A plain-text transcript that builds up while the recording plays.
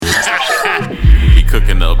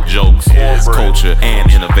jokes, culture,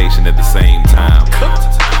 and innovation at the same time.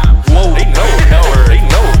 Whoa, they know.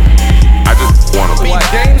 I just wanna Be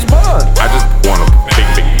James Bond. I just wanna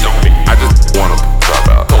I just wanna talk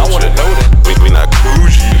about culture. I wanna know that. We not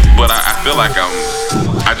bougie, but I feel like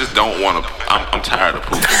I just don't wanna. I'm tired of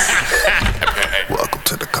pooping. Welcome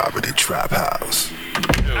to the Comedy Trap House.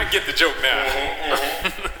 I get the joke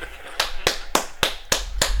now.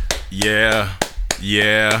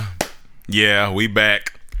 Yeah, we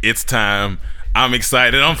back. It's time. I'm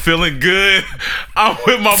excited. I'm feeling good. I'm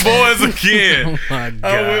with my boys again. Oh my God.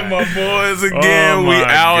 I'm with my boys again. Oh We my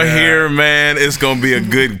out God. here, man. It's gonna be a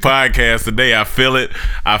good podcast today. I feel it.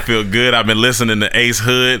 I feel good. I've been listening to Ace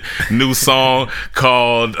Hood new song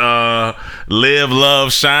called Live,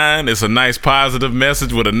 Love, Shine. It's a nice positive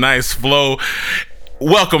message with a nice flow.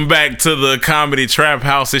 Welcome back to the Comedy Trap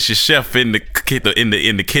House. It's your chef in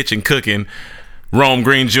the kitchen cooking, Rome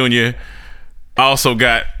Green Jr. Also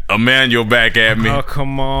got Emmanuel back at me. Oh,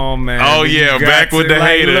 come on, man. Oh, You yeah, got back with to, the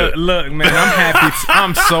hater. Look, man, I'm happy.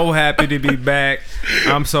 I'm so happy to be back.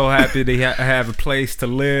 I'm so happy to have a place to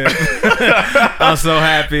live. I'm so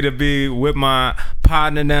happy to be with my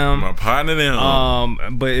partner them.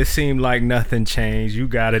 But it seemed like nothing changed. You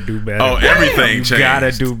gotta do better. Oh, everything you changed.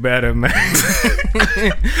 Gotta do better, man.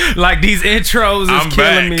 Like these intros is I'm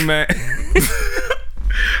killing back. me, man.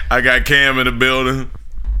 I got Cam in the building.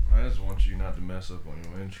 I just want you not to mess up on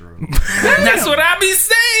your intro. That's what I be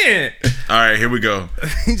saying. All right, here we go. All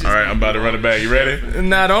right, I'm about to run it back. You ready?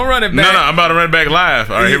 Nah, don't run it No, back. I'm about to run it back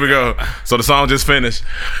live. All right, here we go. So the song just finished.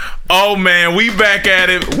 Oh, man, we back at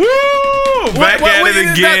it. Woo! Back at it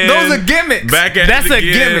is again. that? Those are gimmicks. Back at That's it a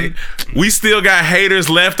again. gimmick. We still got haters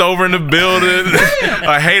left over in the building.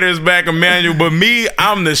 Haters back, Emmanuel. But me,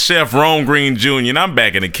 I'm the chef, Rome Green Jr., and I'm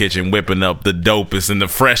back in the kitchen whipping up the dopest and the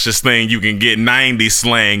freshest thing you can get, 90s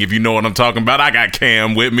slang, if you know what I'm talking about. I got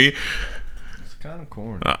Cam with me. It's kind of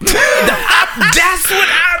corny. That's what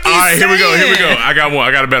I be All right, saying. here we go. I got one.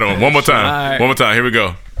 I got a better one. One more time. All right. One more time. Here we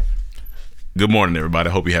go. Good morning, everybody.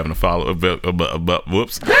 Hope you're having a follow.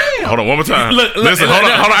 Whoops. Hold on. One more time. Look, Listen. Hold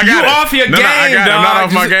on. I got you it. off your No, I game, got it. I'm dog. not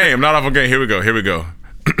off my game. I'm not off my game. Here we go.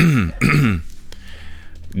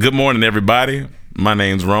 Good morning, everybody. My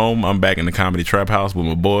name's Rome. I'm back in the Comedy Trap House with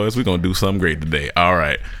my boys. We're gonna do something great today. All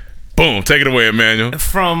right. Boom. Take it away, Emmanuel.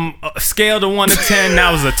 From scale to 1 to 10, that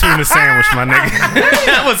was a tuna sandwich, my nigga.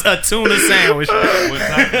 That was a tuna sandwich. What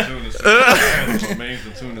type of tuna sandwich? What makes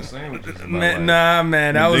the tuna sandwiches? Man, nah,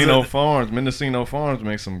 man, that was. Mendocino Farms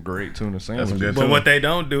make some great tuna sandwiches. good But what they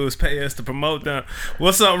don't do is pay us to promote them.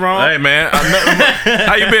 What's up, Ron? Hey, man.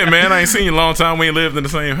 How you been, man? I ain't seen you in a long time. We ain't lived in the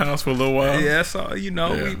same house for a little while. Yeah, so you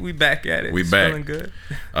know, Yeah. we back at it. We It's back. feeling good.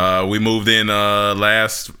 We moved in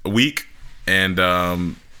last week,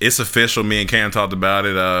 and it's official. Me and Cam talked about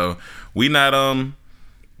it. We not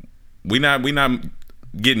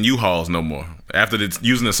getting U-Hauls no more. After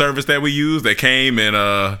using the service that we used, they came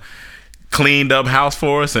and cleaned up house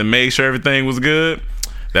for us and made sure everything was good.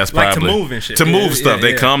 That's Like to probably move and shit. To Yeah, move stuff. yeah,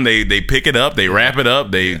 They yeah. come, they pick it up, they wrap it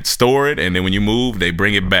up, they store it, and then when you move, they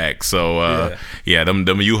bring it back. So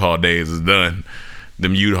them U-Haul days is done.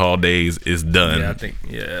 Them U-Haul days is done. Yeah, I think.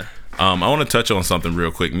 Yeah. I want to touch on something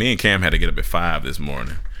real quick. Me and Cam had to get up at 5 this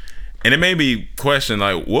morning. And it made me question,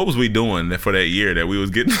 like, what was we doing for that year that we was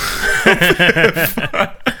getting?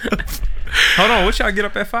 Hold on, what y'all get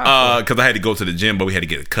up at 5? Because I had to go to the gym, but we had to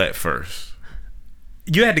get a cut first.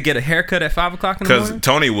 You had to get a haircut at 5 o'clock in the Because morning.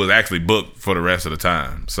 Tony was actually booked for the rest of the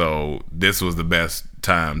time. So this was the best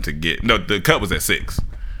time to get. No, the cut was at 6.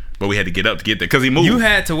 But we had to get up to get there because he moved. You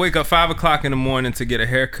had to wake up 5 o'clock in the morning to get a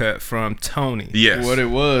haircut from Tony. Yes. What it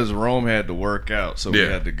was, Rome had to work out, so we Yeah.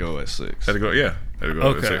 had to go at 6. Had to go, yeah. Had to go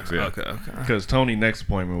Okay. at 6, yeah. Okay. Because Tony's next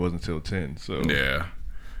appointment wasn't until 10. So Yeah.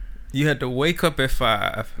 You had to wake up at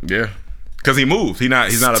 5 Yeah. Because he moved. He's not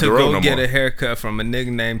up to the road go no get more. a haircut from a nigga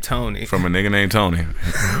named Tony. From a nigga named Tony.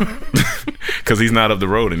 Because he's not up the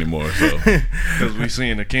road anymore. So because we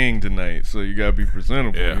seeing the king tonight, so you gotta be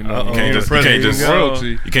presentable. Yeah. You know, Uh-oh. You can't just- President you can't just- royalty.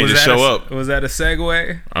 you can't Was just that show a- up. Was that a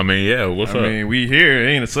segue? I mean, yeah. What's I up? mean, we here. It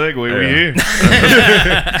ain't a segue. We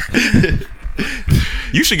Yeah. here.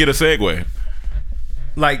 You should get a Segway.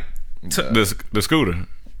 Like, The scooter.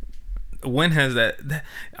 when has that?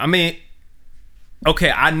 I mean,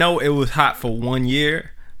 okay, I know it was hot for 1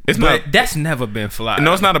 year. It's but not. that's never been fly.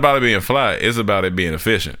 No, it's not about it being fly. It's about it being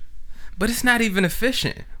efficient. But it's not even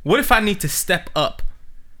efficient. What if I need to step up,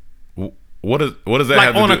 What does that like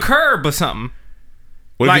have to on do? a curb or something?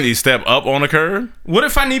 What if like- you need to step up on a curb? What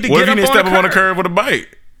if I need to What get if you up need to on step a up on a curb with a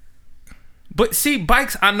bike? But see,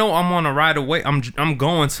 bikes, I know I'm on a ride away. I'm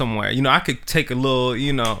going somewhere. You know, I could take a little.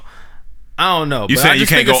 You know, I don't know. You but I saying you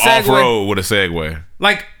just can't think go a off Segway- road with a Segway?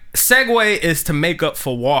 Like Segway is to make up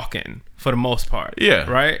for walking for the most part. Yeah.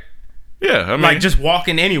 Right? Yeah, I mean, Like just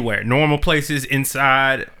walking anywhere. Normal places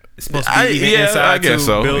inside. It's supposed to be even yeah, inside I guess too,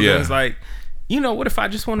 so, buildings. yeah. Like, what if I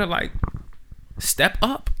just want to like step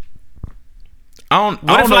up? I don't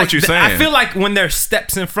What if, know like, what you're saying. I feel like when there's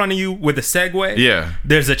steps in front of you with a Segway, Yeah.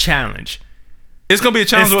 there's a challenge. It's gonna be a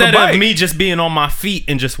challenge with a Instead bike. of me just being on my feet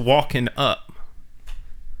and just walking up.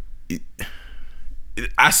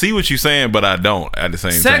 I see what you're saying, but I don't at the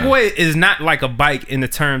same time. Segway is not like a bike in the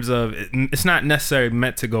terms of it's not necessarily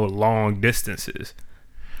meant to go long distances.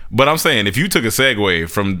 But I'm saying if you took a Segway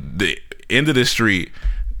from the end of the street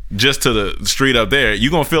just to the street up there,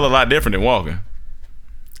 you're gonna feel a lot different than walking.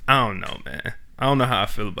 I don't know, man. I don't know how I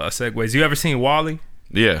feel about Segways. You ever seen WALL-E?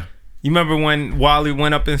 Yeah. You remember when WALL-E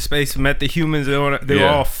went up in space, met the humans? They were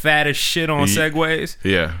Yeah. all fat as shit on Segways,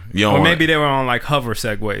 Yeah. You don't or want maybe they were on like hover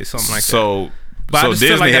Segways, something like that. so But I just feel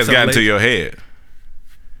Disney like has that's a gotten to late- your head.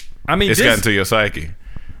 I mean, It's gotten to your psyche.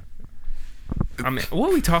 I mean, what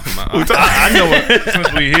are we talking about? I know what,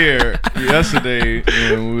 since we here yesterday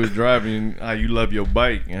when we were driving, how you love your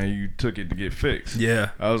bike and you took it to get fixed. Yeah.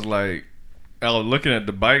 I was looking at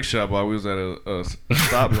the bike shop while we was at a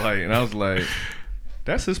stoplight, and I was like,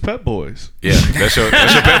 that's his Pep Boys. Yeah, that's your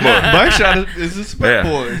pet boy. Bike shop is his Pep Yeah.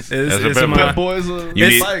 Boys. It's- That's a it's Pep my- Boy. Pep Boys are You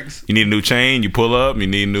need, bikes. you need a new chain. You pull up. You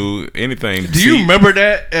need new anything. Do you remember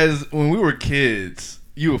that as when we were kids?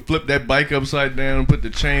 You would flip that bike upside down, put the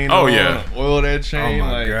chain Oh, on, yeah. oil that Oh chain.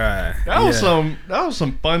 my like, god, That was Yeah.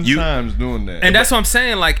 some fun You- times doing that. And that's what I'm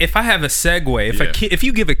saying. Like, if I have a Segway, if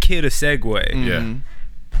you give a kid a Segway, Yeah.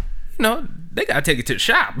 they gotta take it to the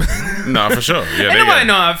shop. No, for sure. Yeah, Ain't nobody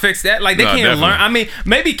know how to fix that. Like, they No, can't definitely. learn. I mean,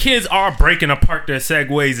 maybe kids are breaking apart their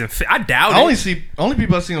Segways, and I doubt it. only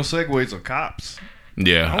people I see on Segways are cops.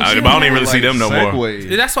 Yeah, don't I see don't even people really see like them no more.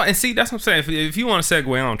 Segways. That's why. And see, that's what I'm saying. If you want a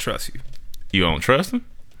Segway, I don't trust you. You don't trust them?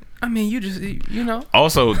 I mean, you just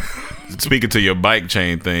Also, speaking to your bike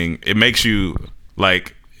chain thing, it makes you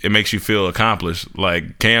feel accomplished.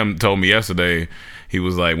 Like Cam told me yesterday, he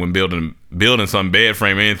was like, when building some bed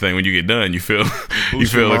frame or anything, when you get done, you feel you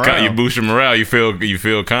boost your morale. You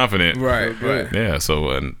feel confident. right. Yeah.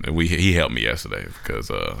 So he helped me yesterday because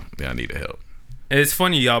I needed help. It's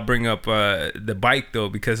funny y'all bring up the bike though,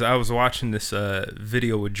 because I was watching this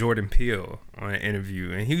video with Jordan Peele on an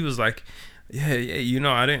interview, and he was like, "Yeah,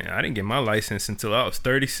 I didn't get my license until I was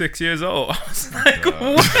 36 years old." I was like,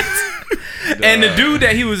 "What?" And the dude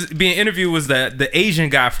that he was being interviewed was the Asian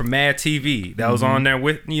guy from Mad TV that was on there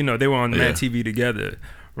with they were on Mad TV together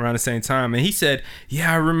around the same time, and he said,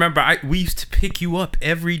 "Yeah, I remember. We used to pick you up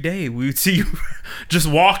every day. We would see you just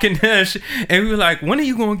walking there, and we were like, when are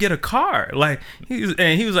you going to get a car?" Like he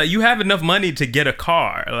was like, "You have enough money to get a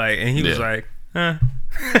car?" Like, and he was like, "Huh."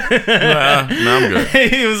 No, I'm good.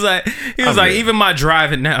 he was like, good. even my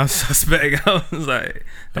driving now is suspect. I was like,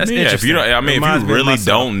 that's If interesting. you don't, if Reminds you me of really myself.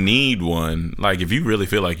 don't need one, like if you really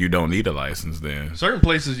feel like you don't need a license, then Certain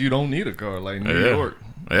places you don't need a car, like New yeah, York.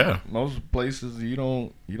 yeah. Most places you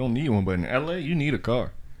don't need one, but in LA you need a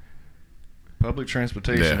car. Public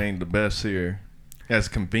transportation Yeah. ain't the best here. As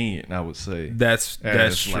convenient, I would say. That's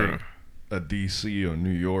as true. like a DC or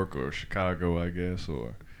New York or Chicago, I guess,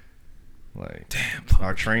 or like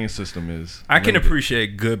our train system is. I can limited.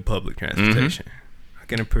 appreciate good public transportation. I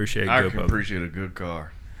can appreciate I good can public. appreciate a good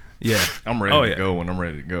car. Yeah. I'm ready Oh, to yeah. go when I'm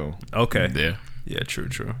ready to go. Okay. Yeah, Yeah. True.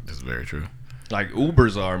 that's very true. Like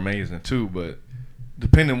Ubers are amazing too, but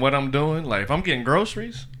depending what I'm doing, like if I'm getting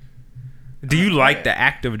groceries, Do you like the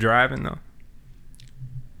act of driving though?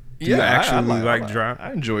 Do you actually like drive?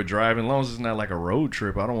 I enjoy driving, as long as it's not like a road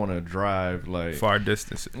trip. I don't want to drive like Far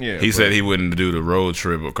distances. Yeah, He but said he wouldn't do the road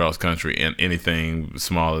trip across country in anything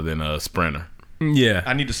smaller than a Sprinter. Yeah.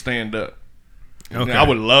 I need to stand up. Okay. I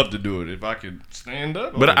would love to do it if I could stand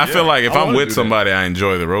up. But I feel like if I'm wanna with do somebody I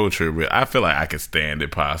enjoy the road trip with, I feel like I could stand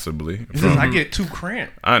it possibly. that. It's just I get too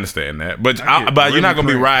cramped. I understand that, but I get but you're not really gonna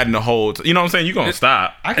be cramped. riding the whole. You know what I'm saying? You're gonna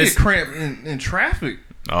stop. I get cramped in traffic.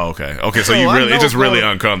 Oh, okay. So So you I really, know, it's just really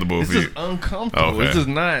bro, uncomfortable It's for you. just uncomfortable. Okay.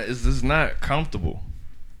 It's just not comfortable.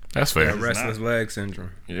 That's fair. Restless leg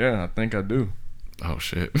syndrome. Yeah, I think I do. Oh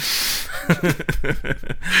shit.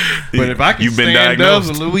 But if I can You've been stand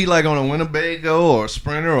diagnosed. up, we like on a Winnebago or a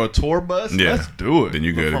Sprinter or a tour bus, Yeah. let's do it. Then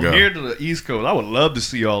you But good to from go. here to the East Coast, I would love to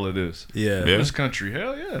see all of this. Yeah. Yeah. This country,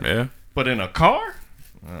 hell yeah. Yeah. But in a car,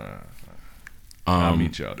 I'll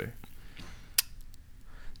meet y'all there.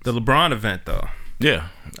 The LeBron event though. Yeah.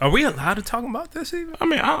 Are we allowed to talk about this even? I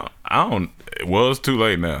mean, I don't. Well, it's too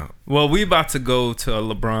late now. Well, we about to go to a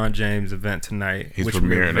LeBron James event tonight, He's which we're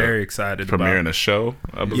premiering very excited Premiering about. a show,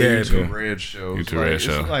 I believe. Yeah, too. YouTube Red show. YouTube Red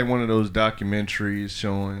show. It's like one of those documentaries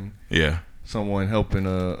showing Yeah. someone helping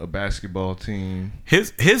a basketball team.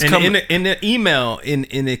 His in the email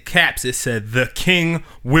in the caps it said the king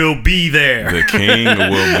will be there. The king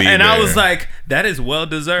will be and there. I was like, that is well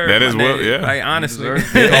deserved. That is my well, nigga. yeah. Like honestly,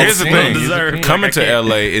 Here's the well thing. deserved. Coming Like, I to can't-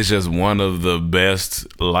 LA is just one of the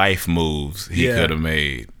best life moves he Yeah. could have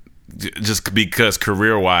made. Just because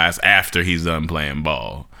career wise, after he's done playing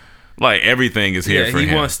ball, like everything is here Yeah, for he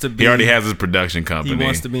him. wants to be- he already has his production company. He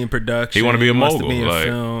wants to be in production. He wanna be a wants mogul, to be in like-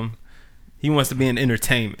 film. He wants to be in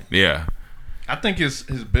entertainment. Yeah, I think his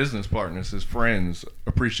business partners, his friends,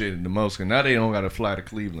 appreciated the most. And now they don't got to fly to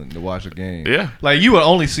Cleveland to watch a game. Yeah. like you would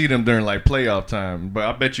only see them during like playoff time, but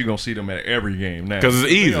I bet you gonna see them at every game now 'Cause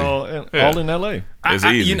it's easy. They all Yeah. in LA. it's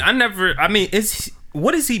easy. I mean,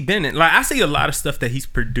 what has he been in? Like, I see a lot of stuff that he's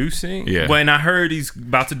producing. Yeah. When I heard he's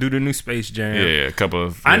about to do the new Space Jam. yeah, a couple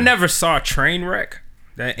of. I yeah. never saw Trainwreck.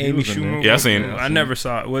 That Amy was in Schumer. there. Yeah, I seen it. I never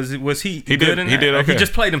saw it. Was he? He good did. in He that? did okay. He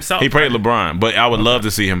just played himself. He played right? LeBron, but I would love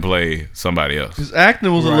to see him play somebody else. His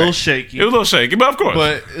acting was a little shaky, It was a little shaky, but of course.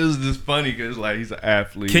 but it was just funny because like he's an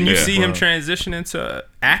athlete. Can you Yeah. see him transition into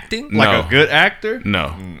acting? No. like a good actor?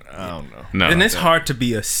 no, I don't know. no. And it's hard to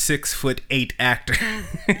be a 6'8" actor.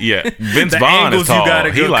 Yeah, Vince the Vaughn angles is tall. you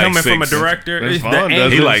gotta He go like coming from a 6'6". director. Vince the Vaughn does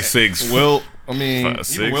angles- He it. like 6. Will, I mean, even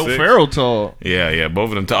 6'6". Will Ferrell tall. Yeah, both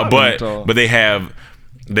of them tall. Lot of But them tall. but they have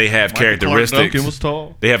Michael Clark characteristics. Duncan was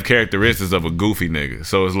tall. They have characteristics of a goofy nigga.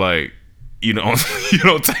 So it's like you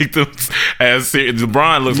don't take them as serious.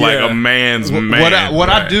 LeBron looks like Yeah. a man's man. What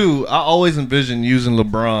I do, I always envision using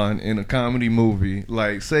LeBron in a comedy movie.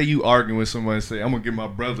 Like, say you arguing with somebody, and say, "I'm gonna get my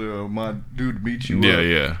brother or my dude to beat you Yeah, up."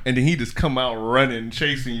 yeah. And then he just come out running,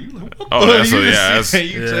 chasing you. Like, what Oh, the that's you a- just yeah, see-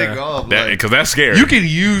 that's- you Yeah. take off. That Like, because that's scary. you can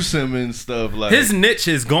use him and stuff. Like His niche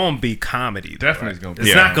is gonna be comedy. though, Definitely right? is gonna be. It's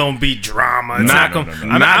Yeah. not gonna be drama. It's Not- not gonna. no, no, I, no.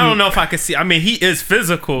 mean, Not- I don't know if I can see. I mean, he is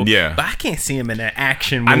physical. Yeah. but I can't see him in an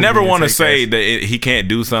action movie. I never and want to take say that that he can't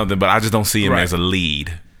do something, but I just don't see him Right. as a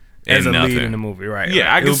lead. as in a nothing. lead in the movie, right? Yeah,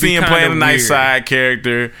 right. I It can would see be him kinda playing a nice weird. side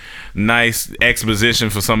character, nice exposition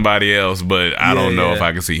for somebody else, but I don't know yeah. if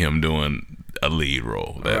I can see him doing a lead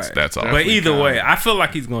role. Right. That's all. But either way, comedy. I feel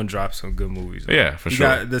like he's gonna drop some good movies. Yeah, for He sure.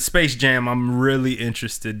 got the Space Jam. I'm really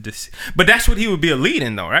interested to see, but that's what he would be a lead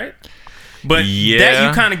in, though, right? But Yeah. that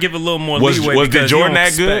you kind of give a little more was leeway. was because the you Jordan don't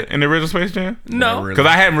that good expect- in the original Space Jam? No, really. Because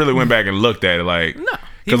I hadn't really went back and looked at it. Like, no,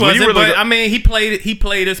 he 'cause when wasn't. you really But go- I mean, he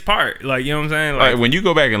played his part. Like, you know what I'm saying? like when you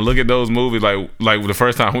go back and look at those movies, like the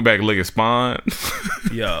first time I went back and look at Spawn,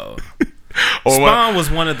 Yo, or Spawn was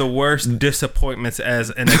one of the worst disappointments as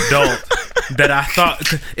an adult that I thought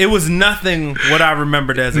it was nothing what I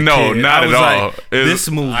remembered as a No, kid. not I was at like, all. It's- this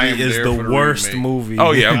I movie am is there the for the worst remake. movie.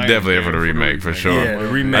 Oh yeah, I I'm am definitely there here for the for the remake for remake. sure. Yeah, the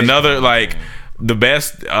remake. Another like the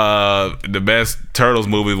best Turtles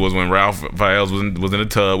movie was when Ralph Fiennes was in the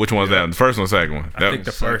tub. Which one was that? The first one, or the second one? I think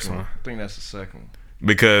the first one. I think that's the second one.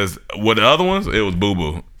 Because with the other ones, it was Boo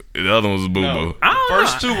Boo. The other one was Boo No, Boo. the I don't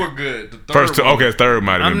first know. two were good. The third First two, one- okay, third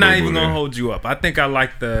might have been I'm not Boo even Boo gonna then. hold you up. I think I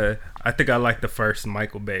like the first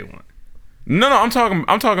Michael Bay one. No, I'm talking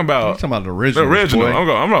I'm talking about about the the original. original. boy.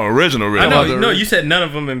 I'm about original. I know, the no, ori- you said none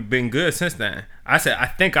of them have been good since then. I said I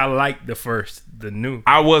think I like the new.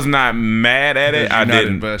 I was not mad at it. Because I you're not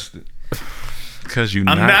didn't invested. because you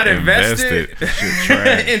I'm not invested Shit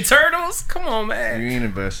trash. in Turtles. Come on, You man. ain't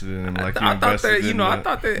invested in them like you I thought invested they- in I the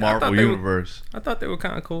thought they- I Marvel thought they were- universe. I thought they were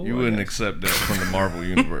kind of cool. You wouldn't accept that from the Marvel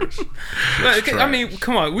universe. I mean,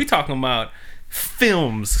 come on. We talking about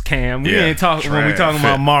films, Cam. We Yeah, ain't talking when we trash. talking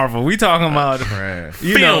about Marvel. We talking about Trash.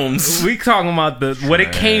 you Films. know, we talking about what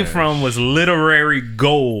it came from was literary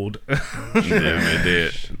gold. Yeah, it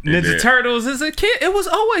did. Ninja Turtles as a kid, it was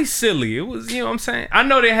always silly. It was, you know what I'm saying? I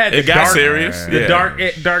know they had It the got dark, serious. the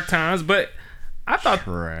Yeah. dark times, but I thought,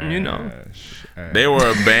 Trash. you know, They were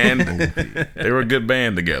a band. They were a good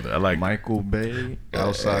band together. I like. Michael Bay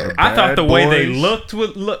outside of I thought Bad the way they Boys, looked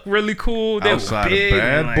would look really cool. They Outside were of big.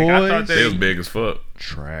 Bad and, like, I thought Boys. They they was big as fuck.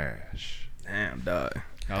 trash. damn dog.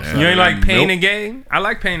 Outside You ain't of like Pain Milk and Game? I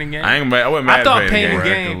like Pain and Game. I ain't mad. I wasn't mad. I thought at Pain Pain and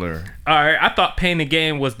and Game. regular. All right, I thought Pain and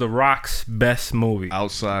Game was The Rock's best movie.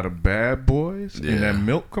 Outside of Bad Boys Yeah. in that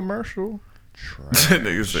milk commercial. Trash.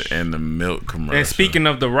 Niggas said, and the milk commercial. And speaking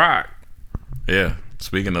of The Rock, yeah,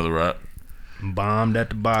 speaking of the Rock, bombed at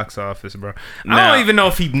the box office, bro. I Now- don't even know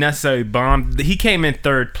if he necessarily bombed. He came in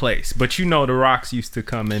third place, but you know The Rock's used to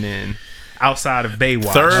coming in outside of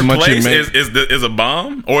Baywatch. third much it place make? is a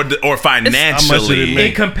bomb or financially. make?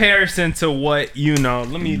 in comparison to what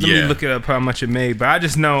let me Yeah. look it up how much it made. But I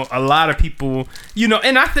just know a lot of people,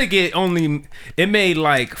 and I think it made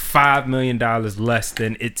like $5 million less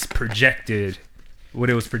than it's projected, what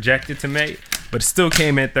it was projected to make. But it still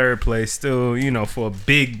came in third place. Still, for a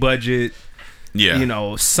big budget Yeah. you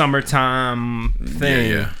know, summertime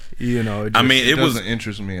thing. Yeah. You know, I mean, it was doesn't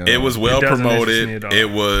interest me at it all. was well It doesn't interest me promoted. at all. It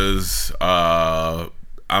was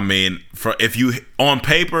I mean, for if you on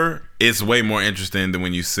paper, it's way more interesting than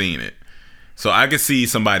when you've seen it. So I could see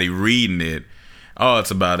somebody reading it. Oh,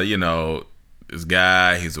 it's about this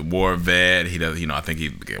guy. He's a war vet. He does, I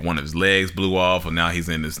think one of his legs blew off, and now he's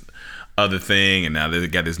in this other thing, and now they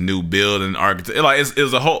got this new building architect. Like it's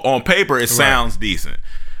a whole on paper. It sounds decent.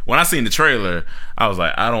 When I seen the trailer, I was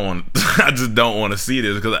like, I just don't want to see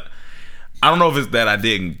this because I don't know if it's that I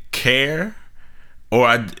didn't care, or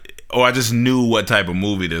I just knew what type of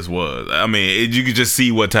movie this was. I mean, you could just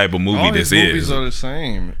see what type of movie All this his movies is. are the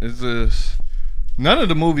same. It's just none of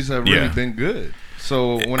the movies have really Yeah. been good.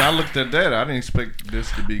 So when I looked at that, I didn't expect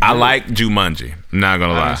this to be good. I like Jumanji. Not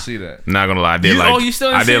gonna lie. didn't see that. Not gonna lie. I did you still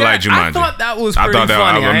didn't I see did that? like Jumanji. I thought that was I pretty thought that-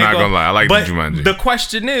 funny. I'm I ain't not gonna lie. I like but Jumanji. The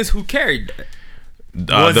question is, who carried that?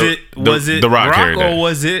 The Was it The Rock carried or that.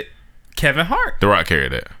 was it Kevin Hart? The Rock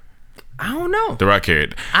carried that. I don't know. The Rock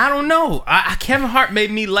carried. I don't know. Kevin Hart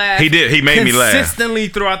made me laugh. He did. He made me laugh. consistently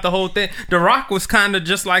throughout the whole thing. The Rock was kind of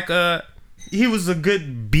just like he was a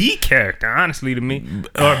good B character, honestly, to me.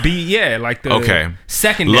 Or B, yeah, like the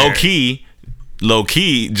secondary. Low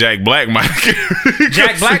key, Jack Black might.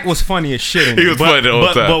 Jack Black was funny as shit. He was funny the whole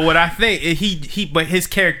time. But what I think but his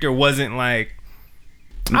character wasn't like,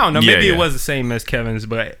 I don't know. Maybe Yeah. it was the same as Kevin's,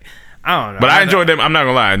 but I don't know. But I enjoyed them. I'm not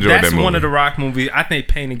gonna lie. I enjoyed that That's movie. one of the Rock movies. I think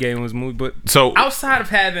Pain and Gain was a movie. But So outside of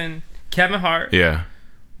having Kevin Hart, yeah.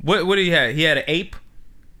 what did he have? He had an ape.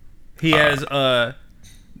 He has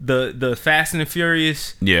the Fast and the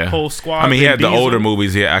Furious whole squad. I mean, he had the Vin Diesel. older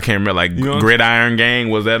movies. Yeah, I can't remember, like know what I'm Gridiron Gang.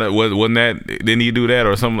 Was that? Wasn't that? Didn't he do that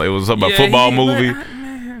or something? It was something about football but, movie.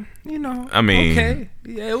 man, I mean, okay,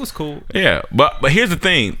 yeah, it was cool. Yeah, but here's the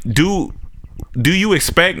thing. Do you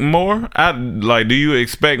expect more? Do you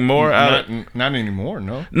expect more? Not anymore.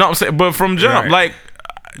 No. No, I'm saying, but from jump, Right. like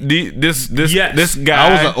this Yes. this guy.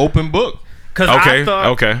 I was an open book. Because Okay, I thought,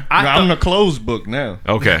 okay. I'm a closed book now.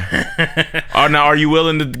 Okay. Now, are you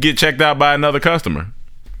willing to get checked out by another customer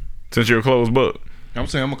since you're a closed book? I'm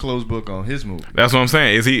saying I'm a closed book on his movie. That's what I'm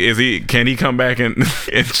saying. Is he? Can he come back and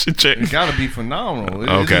check? It's got to be phenomenal.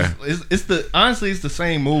 Okay. It's the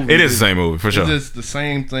same movie. It is the same movie for sure. It's just the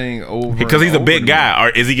same thing over. Because he's and a big over guy. Or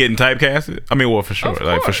is he getting typecasted? I mean, well, for sure. Of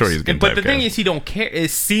Like for sure, course. he's getting But typecasted. the thing is, he don't care.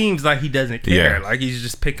 It seems like he doesn't care. Yeah. Like he's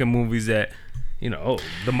just picking movies that,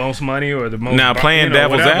 the most money or the most. now playing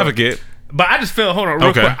devil's whatever. advocate. But I just feel, hold on, real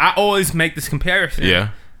Okay. quick. I always make this comparison. Yeah.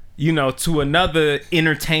 To another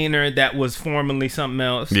entertainer that was formerly something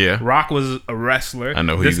else. Yeah. Rock was a wrestler. I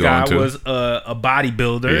know who this you're going guy to. was a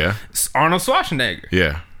bodybuilder. Yeah. Arnold Schwarzenegger.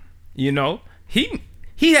 Yeah.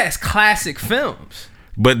 He has classic films.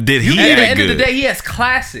 But did he At the act end good? of the day, he has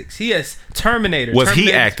classics. He has Terminator. Was he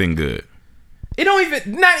Terminator- acting good? It don't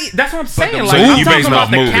even. That's what I'm saying. the Like, movie- I'm you talking basing about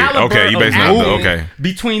off the movie. caliber Okay, you of basing off the- acting okay.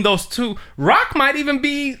 between those two. Rock might even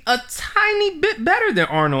be a tiny bit better than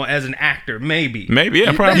Arnold as an actor. Maybe.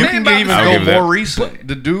 Yeah, probably. You They can about even the I'll go give that. more recent.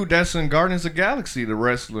 The dude that's in Guardians of the Galaxy, the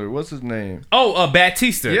wrestler. What's his name? Oh,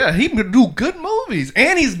 Batista. Yeah, he could do good movies,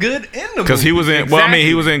 and he's good in the Because he was in. Well, I mean, he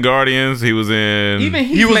Exactly. was in Guardians. He was in. Even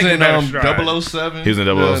He was making in better strides. 007. He was in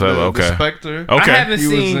 007, The okay. Spectre. Okay. I haven't He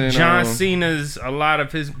was seen in, John Cena's a lot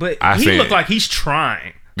of his, but I he seen looked it. like he's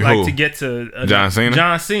trying, Who? to get to John Cena?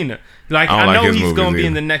 John Cena. Like I don't I like know his he's going to movies be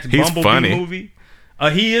in either. the next He's Bumblebee funny. movie.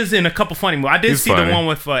 He is in a couple funny movies. I did He's see funny. the one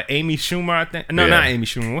with Amy Schumer. I think no, Yeah. not Amy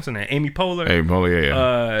Schumer. What's her name? Amy Poehler. Hey,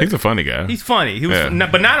 yeah. He's a funny guy. He's funny. He was, Yeah.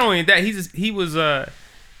 but not only that, he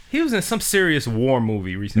was in some serious war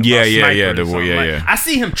movie recently. Yeah, about yeah, snipers yeah, or the war, something. yeah, Like, yeah. I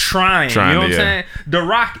see him trying. You know what I'm yeah. saying? The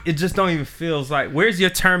Rock, it just don't even feels like. Where's your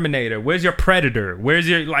Terminator? Where's your Predator? Where's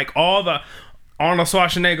your all the Arnold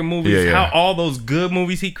Schwarzenegger movies? Yeah, yeah. How all those good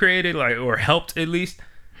movies he created, or helped at least.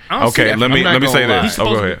 I don't see Okay, that. let me I'm not say gonna lie. this. Oh,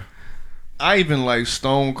 go ahead. I even like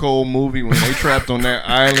Stone Cold movie when they trapped on that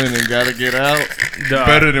island and gotta get out. Duh.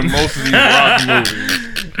 Better than most of these rock movies.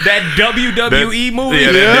 That WWE movie.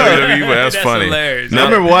 Yeah, that WWE, but that's funny. Hilarious. I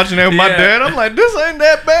remember watching that with my Yeah. dad. I'm like, this ain't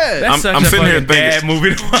that bad. That's such I'm a sitting here fucking bad thinking-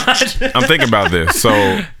 movie to watch. I'm thinking about this.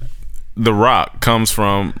 So, The Rock comes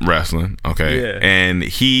from wrestling, okay, Yeah. and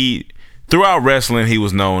throughout wrestling he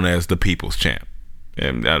was known as the People's Champ.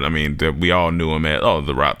 And I mean, we all knew him as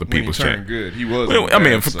The Rock, the When he People's turned Champ. good. He was. Well, I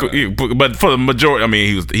mean, but for the majority, I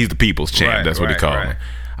mean, he's the People's Champ. Right, That's what he right, called right. him.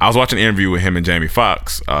 I was watching an interview with him and Jamie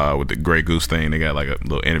Foxx with the Grey Goose thing. They got like a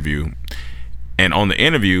little interview, and on the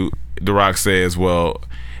interview, The Rock says, "Well,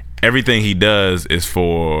 everything he does is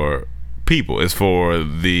for people. It's for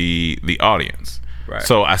the audience." Right.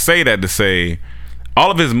 So I say that to say, all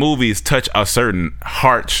of his movies touch a certain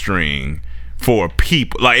heartstring for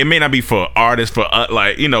people. Like, it may not be for artists, for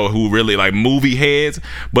like, you know, who really like movie heads,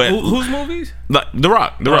 but whose movies? Like The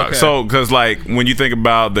Rock. Okay. So, because like when you think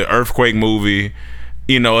about the Earthquake movie,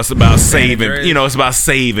 you know, it's about saving. You know, it's about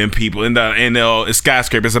saving people. And it's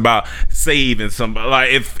Skyscraper. It's about saving somebody.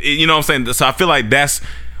 Like, if you know what I'm saying. So I feel like that's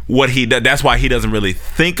what he does. That's why he doesn't really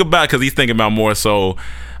think about, because he's thinking about more so.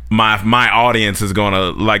 My audience is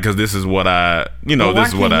gonna like, because this is what I, you know, this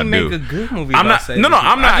is what I do. Why can't he make a good movie? I'm not. No,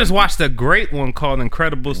 I'm not. I just watched a great one called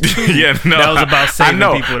Incredibles 2. Yeah, no, that was about saving I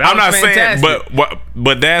know. people. That I'm was not fantastic. saying,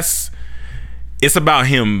 but that's. It's about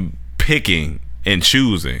him picking and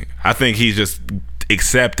choosing. I think he's just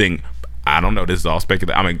accepting. I don't know. This is all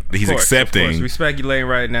speculative. I mean, he's accepting. Of course. We're speculating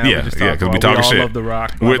right now. Yeah, because we talking shit. We all love The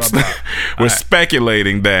Rock. We're Right.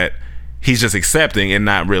 speculating that he's just accepting and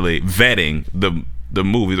not really vetting the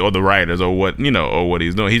movies or the writers or what, you know, or what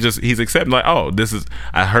he's doing. He's accepting, like, oh, this is,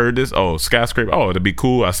 I heard this, oh, Skyscraper, oh, it'd be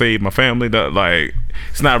cool, I saved my family. Like,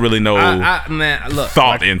 it's not really no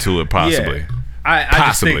thought into it, possibly. Yeah. I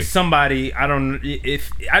just think somebody, I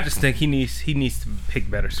just think he needs to pick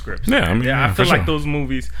better scripts. Yeah, I mean, I feel like those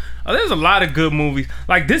movies. There's a lot of good movies,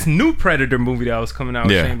 like this new Predator movie that was coming out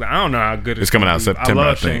with Shane Black. I don't know how good it's coming out September. I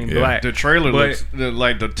love Shane Black. The trailer looks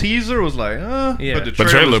like the teaser was like, yeah, but the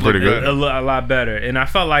trailer looked pretty good, a lot better. And I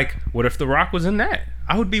felt like, what if The Rock was in that?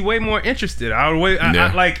 I would be way more interested. I would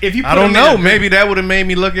like if you. I don't know. Maybe that would have made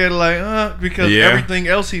me look at it like, because everything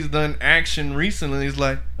else he's done action recently is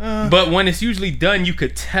like. But when it's usually done, you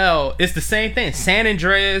could tell it's the same thing. San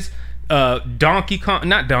Andreas. Donkey Kong,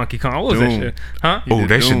 not Donkey Kong. What was Doom. that shit? Huh? Oh,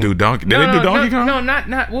 they should do Donkey. Did they do Donkey Kong? No,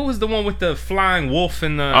 not. What was the one with the flying wolf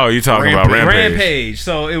and the? Oh, you talking about Rampage?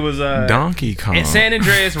 So it was Donkey Kong and San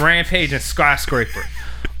Andreas, Rampage, and Skyscraper.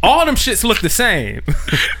 All them shits look the same,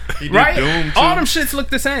 right? Doom too. All them shits look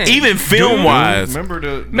the same. Even film wise, remember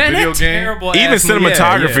the man, video that game? terrible. Even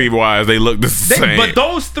cinematography wise, they look the same. But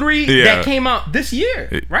those three that came out this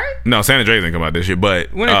year, right? No, San Andreas didn't come out this year,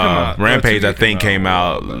 but when it come out? Rampage, I think, came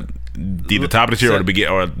out either top of this year or the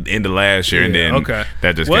beginning or end of last year, and then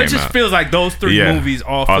that just came out. It just feels like those three movies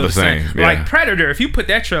all feel the same. Yeah. Like Predator, if you put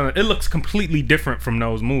that trailer, it looks completely different from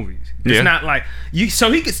those movies. It's not like you.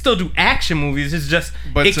 So he could still do action movies. It's just,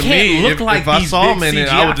 but it to can't me, look like if I these saw big him in it,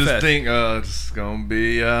 CGI I would just fest. think, it's gonna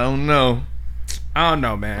be. I don't know. I don't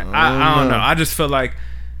know, man. I don't know. I just feel like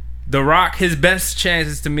The Rock, his best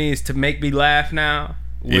chances to me is to make me laugh now.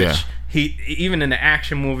 Which he, even in the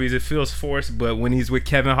action movies, it feels forced. But when he's with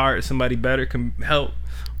Kevin Hart, somebody better can help.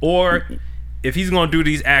 Or if he's gonna do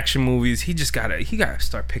these action movies, he gotta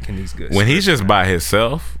start picking these good. When he's just by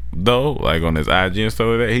himself, though, like on his IG and stuff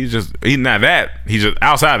like that, he's just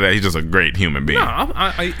outside of that, he's just a great human being.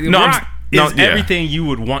 Rock is everything you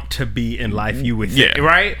would want to be in life. You would think,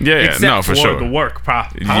 right? Yeah, except for sure. The work,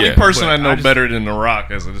 probably. The only person I know better than The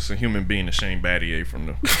Rock as just a human being is Shane Battier from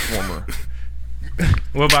the former.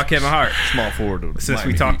 What about Kevin Hart? Small forward. Since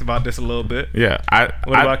we talked about this a little bit. Yeah.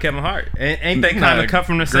 What about Kevin Hart? Ain't they kind of cut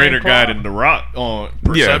from the same greater guy than The Rock on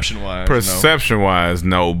perception wise? Perception wise,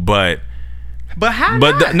 no, but how?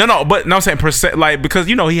 But no, I'm saying because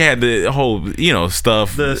you know he had the whole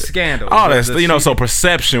stuff, the scandal, all that stuff, so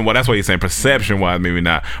perception. Well, that's what he's saying. Perception wise, maybe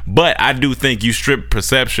not, but I do think you strip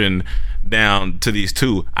perception down to these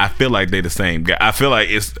two. I feel like they're the same guy. I feel like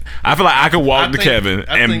I could walk to Kevin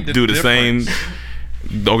and do the same.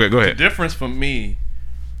 Okay, go ahead. The difference for me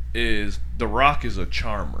is The Rock is a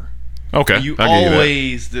charmer. Okay, you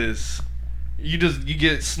always this. You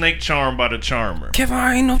get snake charmed by the charmer. Kevin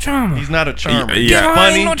Hart ain't no charmer. He's not a charmer. He's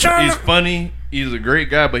funny. He's funny. He's a great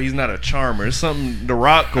guy, but he's not a charmer. It's something. The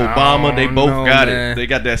Rock, Obama, they both got it. They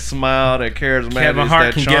got that smile, that charismatic. Kevin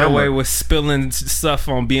Hart can charmer. get away with spilling stuff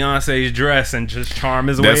on Beyonce's dress and just charm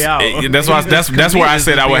his way out. That's why. That's where I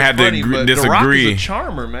said I would have to disagree. The Rock is a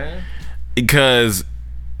charmer, man. Because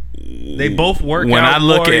they both work. When I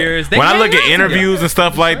look at interviews and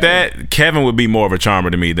stuff like right. that, Kevin would be more of a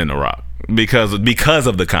charmer to me than The Rock because of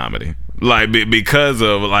the comedy, like because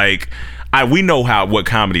of like. We know what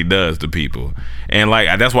comedy does to people, and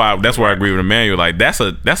like that's where I agree with Emmanuel. Like that's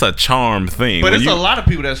a charm thing. But it's a lot of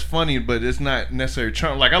people that's funny, but it's not necessarily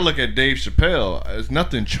charm. Like I look at Dave Chappelle, it's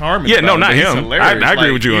nothing charming. Yeah, no, not him. him. I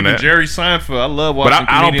agree with you on that. Jerry Seinfeld, I love watching. But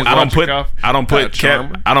I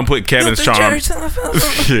don't put Kevin's charm. Jerry Seinfeld.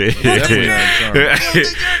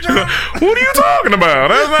 What are you talking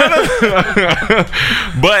about?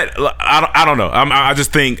 But I don't know. I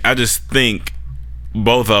just think.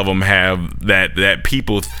 Both of them have that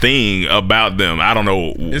people thing about them. I don't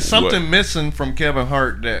know. It's something missing from Kevin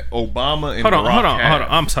Hart that Obama and hold on. have.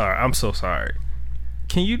 I'm so sorry.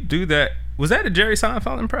 Can you do that? Was that a Jerry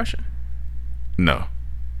Seinfeld impression? No.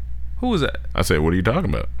 Who was that? I said, what are you talking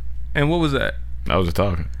about? And what was that? I was just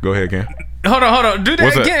talking. Go ahead, Ken. Hold on. Do that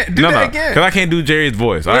What's again. Do that again. Because I can't do Jerry's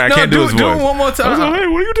voice. All right, No, I can't do his do voice. it one more time. I was like, hey,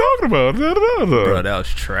 what are you talking about? Bro, that was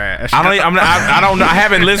trash. I don't know. I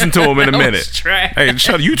haven't listened to him in a That minute. was trash. Hey,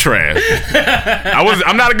 shut you trash.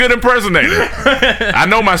 I'm not a good impersonator. I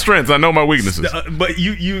know my strengths. I know my weaknesses. But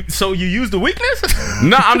you used the weakness?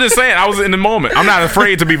 No, I'm just saying. I was in the moment. I'm not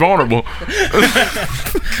afraid to be vulnerable.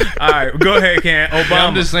 All right, go ahead, Ken. Obama. Yeah,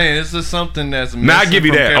 I'm just saying, it's just something that's missing. Now, I give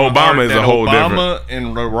you from that. Kevin Obama Hart is a that whole Obama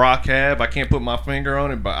and The Rock have. I can't put my finger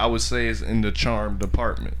on it, but I would say it's in the charm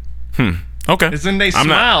department. Okay. It's in they I'm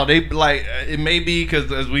smile. They like it may be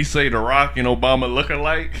because as we say, The Rock and Obama look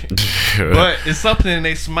alike, but it's something in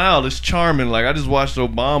they smile. It's charming. Like I just watched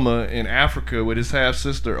Obama in Africa with his half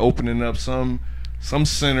sister opening up some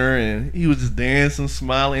center, and he was just dancing,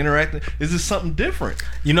 smiling, interacting. It's just something different.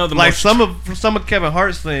 You know, some of Kevin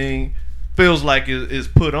Hart's thing feels like is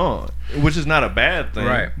put on, which is not a bad thing,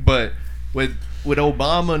 right? But with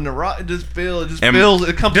Obama and The Rock,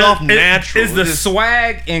 it comes off natural. Is the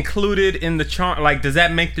swag included in the charm? Like, does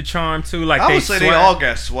that make the charm too? Like, I would say they all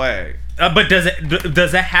got swag. But does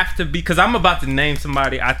that have to be? Because I'm about to name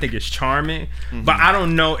somebody I think is charming, but I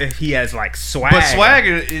don't know if he has like swag. But swag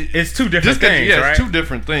it's two different things, right? It's two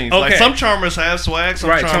different things. Okay. Like some charmers have swag, some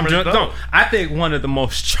charmers don't. I think one of the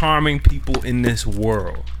most charming people in this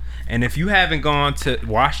world. And if you haven't gone to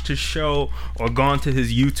watch his show or gone to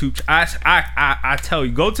his YouTube, I tell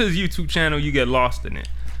you, go to his YouTube channel, you get lost in it.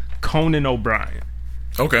 Conan O'Brien.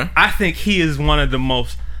 Okay. I think he is one of the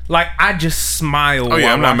most. Like, I just smile. Oh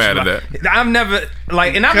yeah, I'm not mad at that. I've never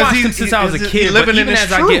and I've watched him since I was a kid. But even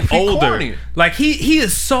as I get older, like he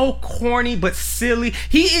is so corny but silly.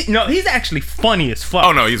 He's actually funny as fuck.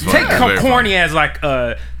 Oh no, he's funny. Take corny as like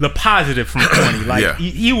the positive from corny. Like yeah.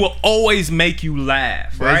 he will always make you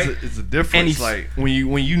laugh, right? It's a difference. Like when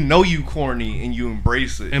you know you corny and you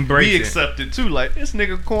embrace it. We accept it too. Like this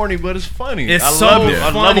nigga corny, but it's funny. I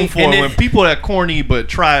love him for it. When people are corny but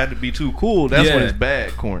try to be too cool, that's when it's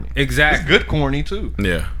bad corny. Exactly. It's good corny too.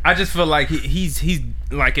 Yeah. I just feel like he's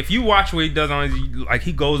like, if you watch what he does on his, like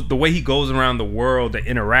the way he goes around the world to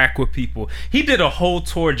interact with people. He did a whole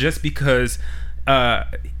tour just because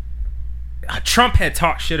Trump had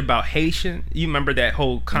talked shit about Haitian. You remember that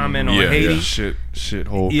whole comment on Haiti? Yeah. Shit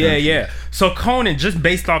whole yeah, country. yeah. So Conan, just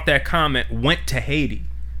based off that comment, went to Haiti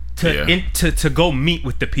to go meet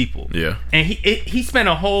with the people. Yeah. And he spent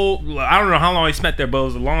a whole, I don't know how long he spent there, but it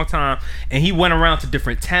was a long time. And he went around to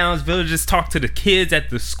different towns, villages, talked to the kids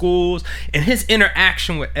at the schools, and his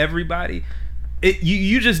interaction with everybody,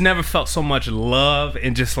 you just never felt so much love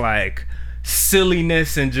and just like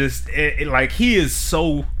silliness and just like he is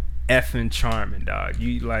so effing charming, dog.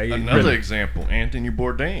 You like another example, Anthony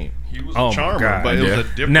Bourdain. He was a charmer, but it was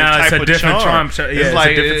a different type of charm. It's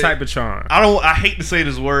like a different type of charm. I hate to say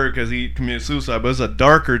this word because he committed suicide, but it's a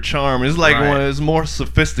darker charm. It's like it's more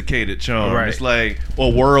sophisticated charm. Right. It's like a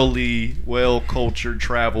worldly, well-cultured,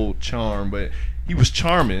 traveled charm, but he was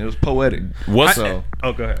charming. It was poetic. Go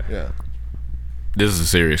ahead. Yeah. This is a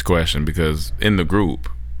serious question because in the group,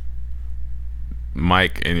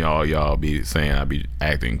 Mike and y'all be saying I be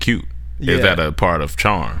acting cute. Yeah. Is that a part of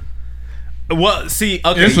charm? Well, see,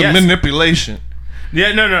 okay, it's a manipulation.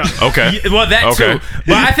 Yeah, no. Okay. Well, that too.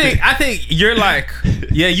 But I think you're like,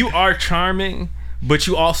 yeah, you are charming, but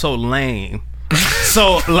you also lame.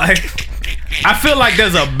 So like, I feel like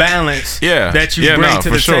there's a balance that you bring to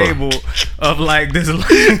the table of like this. I'm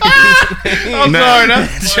sorry,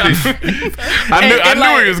 that's funny. I knew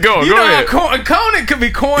where he was going. Go ahead. Conan could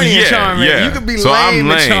be corny and charming. Yeah. You could be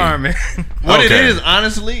lame and charming. What it is,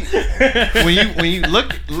 honestly, when you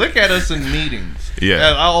look at us in meetings.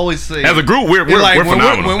 Yeah, I always say as a group we're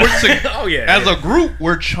phenomenal. As a group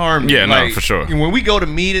we're charming. Yeah, like, no, for sure. When we go to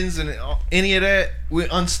meetings and any of that, we're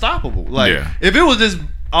unstoppable. Like if it was just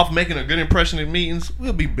off making a good impression in meetings,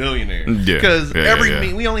 we'll be billionaires. Yeah, because every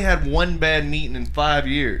meeting we only had one bad meeting in 5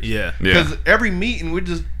 years. Yeah, because every meeting we're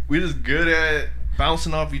just good at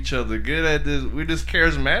bouncing off each other, good at this. We're just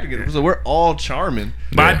charismatic, so we're all charming.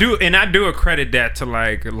 But I do accredit that to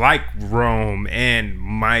like Rome and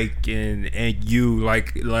Mike and you.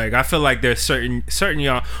 Like I feel like there's certain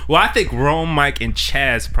y'all. Well, I think Rome, Mike, and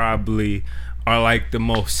Chaz probably are like the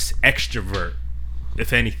most extrovert,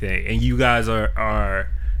 if anything. And you guys are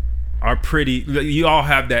pretty. You all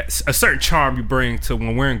have that a certain charm you bring to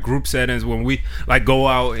when we're in group settings, when we like go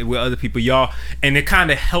out with other people, y'all, and it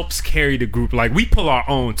kind of helps carry the group. Like we pull our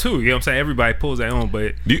own too. You know what I'm saying? Everybody pulls their own,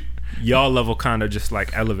 but y'all level kind of just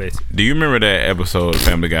like elevates. Do you remember that episode of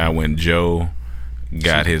Family Guy when Joe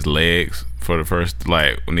got his legs For the first,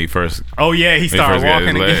 like when he first. Oh yeah, he started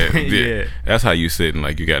walking again. Yeah, that's how you sitting,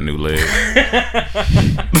 like you got new legs.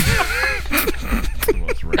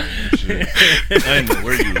 I didn't know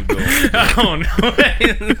where you were going. I don't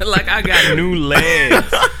know. Like I got new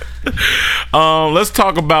legs. Let's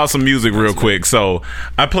talk about some music real quick. So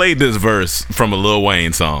I played this verse from a Lil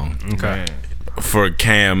Wayne song. Okay. For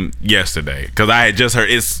Cam yesterday because I had just heard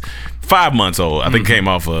it's 5 months old. I think it came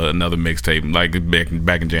off another mixtape like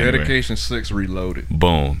back in January. Dedication 6 Reloaded.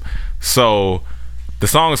 Boom. So the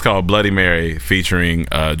song is called Bloody Mary featuring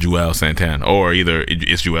Juelz Santana, or either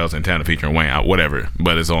it's Juelz Santana featuring Wayne, whatever,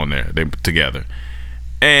 but it's on there. They together.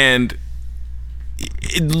 And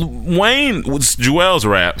Wayne was Juelz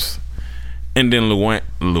raps, and then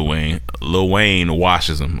Lil Wayne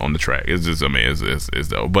washes him on the track. It's just, I mean, it's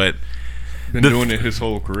dope. But been doing it his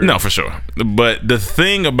whole career. No, for sure. But the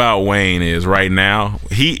thing about Wayne is right now,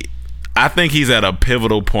 I think he's at a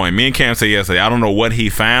pivotal point. Me and Cam said yesterday, I don't know what he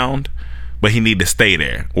found, but he need to stay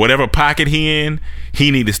there. Whatever pocket he in,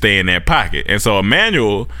 he need to stay in that pocket. And so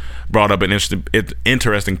Emmanuel brought up an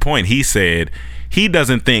interesting point. He said he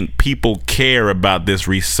doesn't think people care about this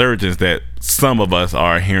resurgence that some of us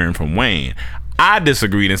are hearing from Wayne. I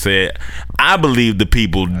disagreed and said I believe the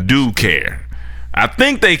people do care. I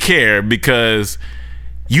think they care because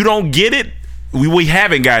you don't get it. We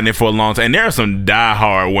haven't gotten it for a long time. And there are some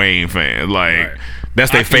diehard Wayne fans. Like,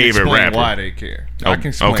 that's their favorite rapper. Why they care. I can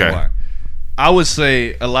explain why. I would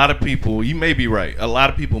say a lot of people, you may be right, a lot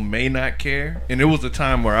of people may not care. And there was a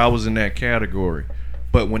time where I was in that category.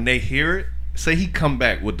 But when they hear it, say he come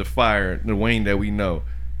back with the fire, the Wayne that we know,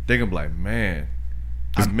 they're going to be like, man,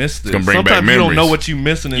 I missed this. Sometimes you don't know what you're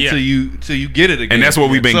missing until you get it again. And that's what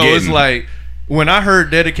we've been getting. So it's like, when I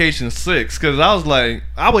heard Dedication 6, because I was like,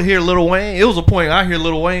 I would hear Lil Wayne. It was a point I hear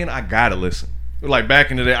Lil Wayne, I got to listen. Like back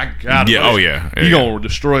in the day, I got to listen. Oh, yeah. You going to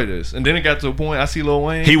destroy this. And then it got to a point, I see Lil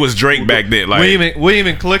Wayne. He was Drake back then. Like, we didn't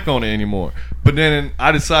even click on it anymore. But then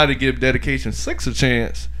I decided to give Dedication 6 a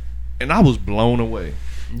chance, and I was blown away.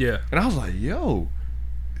 Yeah. And I was like, yo,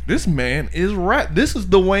 this man is rap. This is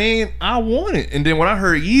the Wayne I wanted. And then when I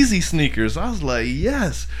heard Yeezy Sneakers, I was like,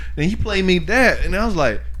 yes. And he played me that. And I was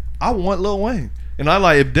like, I want Lil Wayne. And I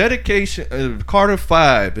like, if Dedication, if Carter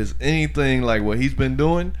 5 is anything like what he's been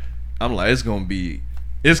doing, I'm like, it's gonna be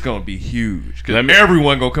huge. Because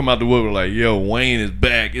everyone gonna come out the woodwork like, yo, Wayne is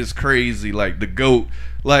back. It's crazy. Like the GOAT.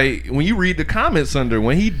 Like when you read the comments under,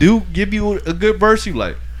 when he do give you a good verse, you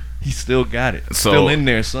like, he still got it. So still in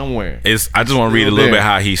there somewhere. I just want to read a little bit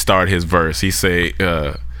how he started his verse. He say,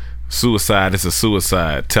 suicide is a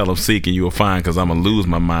suicide. Tell them seeking you will find, cause I'm gonna lose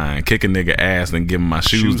my mind. Kick a nigga ass and give him my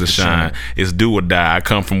shoes to shine. It's do or die. I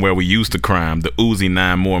come from where we used to crime. The Uzi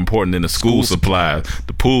 9 more important than the school supplies.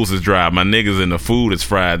 The pools is dry. My niggas and the food is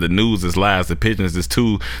fried. The news is lies. The pigeons is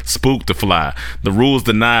too spooked to fly. The rules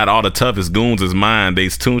denied. All the toughest goons is mine. They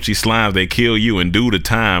Tunechi slimes. They kill you and do the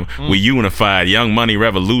time. We unified. Young Money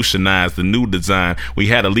revolutionized the new design. We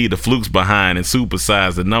had to leave the flukes behind and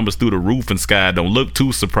supersize the numbers through the roof and sky. Don't look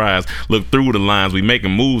too surprised. Look through the lines. We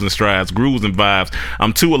making moves and strides, grooves and vibes.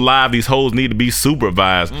 I'm too alive. These hoes need to be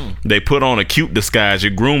supervised. They put on a cute disguise.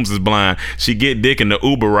 Your grooms is blind. She get dick in the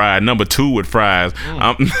Uber ride. Number 2 with fries.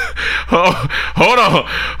 Hold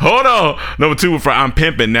on. Number 2 with fries. I'm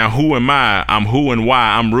pimping. Now who am I? I'm who and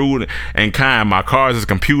why. I'm rude and kind. My cars is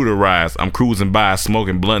computerized. I'm cruising by,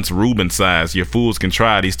 smoking blunts, Ruben size. Your fools can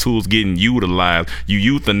try. These tools getting utilized.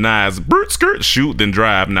 You euthanize. Bert skirt, shoot, then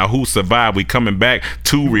drive. Now who survived? We coming back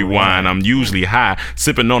to rewind. I'm usually high,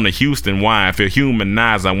 sipping on the Houston wine. Feel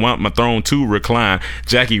humanized. I want my throne to recline.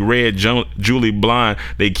 Jackie Red, Julie Blonde,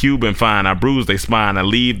 they Cuban fine. I bruise they spine. I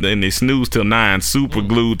leave and they snooze till 9. Super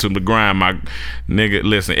glued to the grind. My nigga,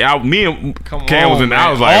 listen. Me and Cam was in.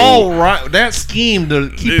 I was like, all right, that scheme to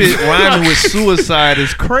keep it rhyming with suicide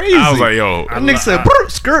is crazy. I was like, yo, that nigga said,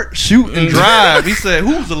 skirt, shoot, and drive. He said,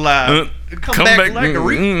 who's alive? Come back like a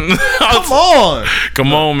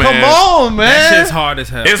Come on, man. That shit's hard as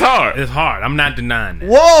hell. It's hard. I'm not denying that.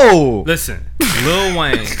 Whoa. Listen, Lil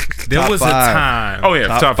Wayne, there was a time. Oh,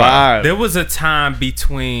 yeah, top 5. There was a time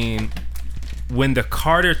between when the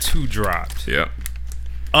Carter 2 dropped. Yeah.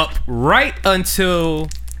 Up right until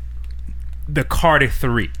the Carter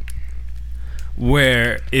 3.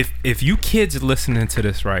 Where if you kids listening to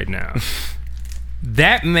this right now,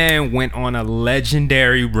 that man went on a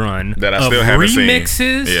legendary run that I of still haven't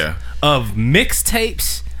remixes, seen. of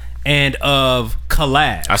mixtapes, and of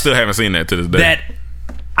collabs. I still haven't seen that to this day. That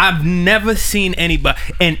I've never seen anybody.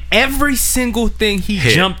 And every single thing he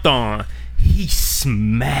jumped on, he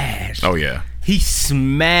smashed. Oh, yeah. he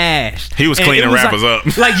smashed. He was cleaning rappers up.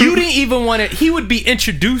 Like you didn't even want to. He would be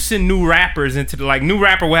introducing new rappers into new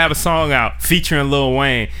rapper would have a song out featuring Lil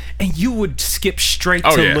Wayne, and you would skip straight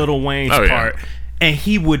to Lil Wayne's part. And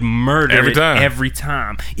he would murder every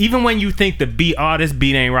time. Even when you think the beat, this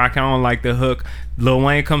beat ain't rocking, I don't like the hook. Lil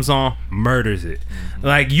Wayne comes on, murders it.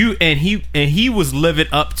 Like you, and he was living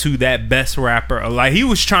up to that best rapper. Like he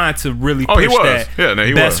was trying to really push that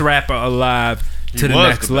best rapper alive to the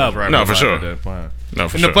next level. No, for sure. No,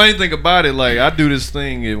 for and the funny thing about it, like I do this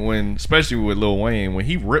thing when, especially with Lil Wayne, when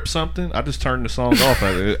he rips something, I just turn the song off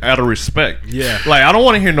out of respect. Yeah, like I don't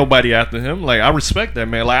want to hear nobody after him. Like I respect that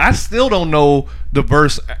man. Like I still don't know the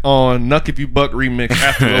verse on "Nuck If You Buck" remix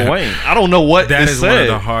after Lil Wayne. I don't know what that it is said. One of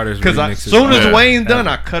the hardest because as soon as Wayne done,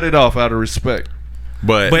 I cut it off out of respect.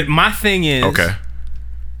 But my thing is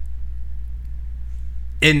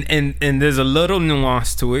and there's a little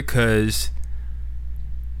nuance to it because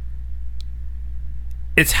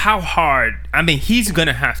it's how hard. I mean, he's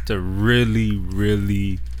gonna have to really,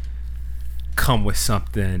 really come with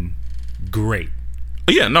something great.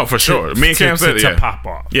 Yeah, no, for sure. Me and Cam said to pop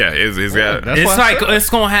off. Yeah, it's got. It's like it's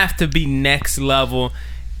gonna have to be next level,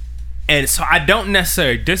 and so I don't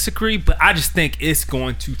necessarily disagree, but I just think it's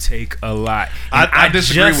going to take a lot. I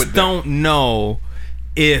disagree just with that. Don't know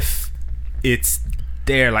if it's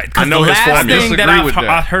there. Like I know the his last formula. thing that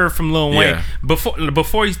I heard from Lil Wayne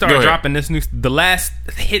before he started Go ahead. dropping this new, the last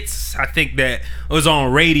hits I think that was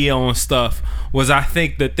on radio and stuff was I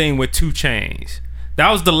think the thing with 2 Chainz. That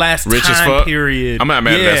was the last Rich as time fuck. period. I'm not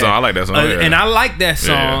mad at that song. I like that song. And I like that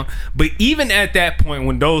song. Yeah. But even at that point,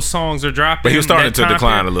 when those songs are dropping, but he was starting to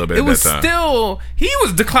decline a little bit. It was that time. still he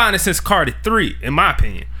was declining since Carter 3, in my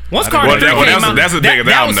opinion. Once Carter 3 came out, that's his biggest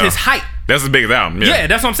album. That was his height. That's his biggest album. Yeah,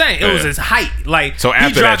 that's what I'm saying. It was his height. Like so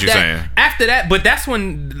after that, you're saying after that, but that's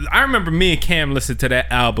when I remember me and Cam listened to that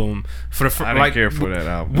album for the. I didn't care for that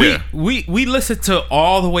album. We listened to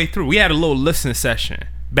all the way through. We had a little listening session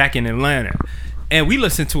back in Atlanta. And we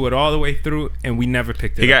listened to it all the way through, and we never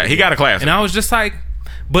picked it up. He got a classic. And I was just like,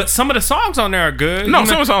 but some of the songs on there are good. No,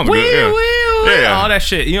 some of the songs are good. All that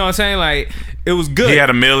shit. You know what I'm saying? Like, it was good. He had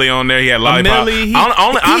a Millie on there. He had Lollipop. He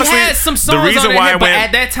honestly, had some songs the reason on why there, it but went,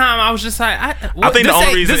 at that time, I was just like, I think the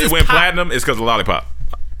only reason it went platinum is because of Lollipop.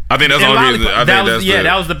 I think that's the only reason.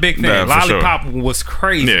 That was the big thing. Lollipop was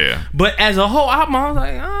crazy. Yeah. But as a whole album, I was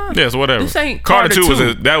like, yes, whatever. This ain't Carter 2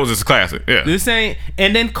 was his classic. Yeah. This ain't.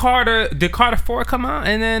 And then did Carter 4 come out?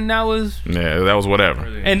 And then that was. Yeah, that was whatever.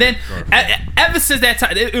 And then ever since that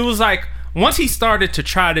time, it was like once he started to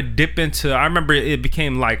try to dip into. I remember it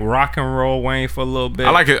became like rock and roll Wayne for a little bit. I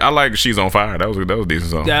like it. I like She's on Fire. That was a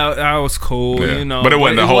decent song. That was cool. Yeah. You know, but it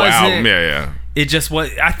wasn't the whole album. Yeah. It just was.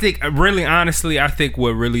 I think, really, honestly, I think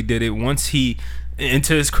what really did it once he, and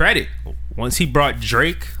to his credit, once he brought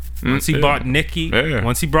Drake, once he brought Nicki,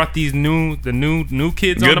 once he brought the new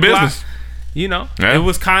kids on the block, you know, it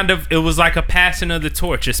was like a passing of the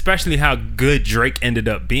torch, especially how good Drake ended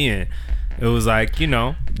up being. It was like, you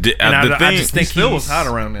know, I just think he still was hot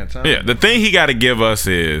around that time. Yeah, the thing he got to give us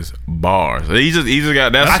is bars. He just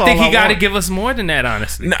got that. I think he got to give us more than that,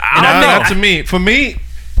 honestly. For me.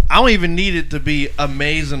 I don't even need it to be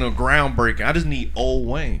amazing or groundbreaking. I just need old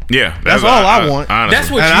Wayne. Yeah, that's all I want. Honestly.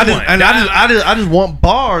 That's what you want. And I just want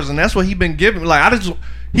bars, and that's what he been giving. Like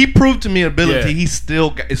he proved to me ability. He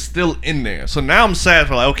still is still in there. So now I'm sad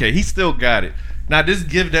for okay, he still got it. Now just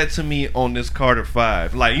give that to me on this Carter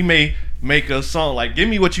 5. Like you may make a song like give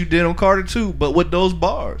me what you did on Carter 2, but with those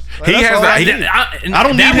bars. Like, he has that. I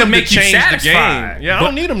don't need him to change the game. Yeah, I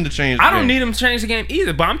don't need him to change the game. I don't need him to change the game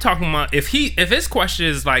either, but I'm talking about if his question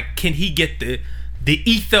is like, can he get the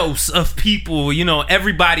ethos of people, you know,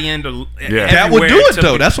 everybody in the that would do it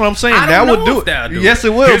though. That's what I'm saying. That would do it. Yes,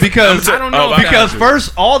 it will because I don't know because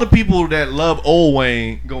first all the people that love old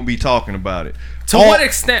Wayne gonna be talking about it. To what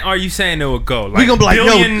extent are you saying it would go? Like we gonna be like, yo,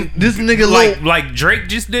 this nigga like Drake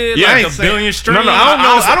just did, yeah, like a billion streams. No,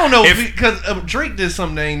 I don't know because Drake did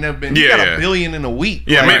something that ain't never been. He got $1 billion in a week.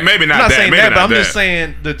 Yeah, like, maybe not I'm not that. saying maybe that, not but I'm that. just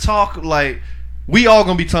saying the talk. Like we all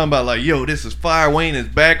gonna be talking about like, yo, this is fire. Wayne is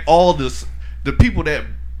back. All this, the people that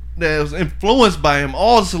was influenced by him,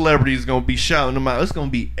 all the celebrities gonna be shouting them out. It's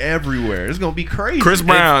gonna be everywhere. It's gonna be crazy. Chris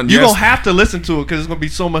Brown, you're gonna have to listen to it because there's gonna be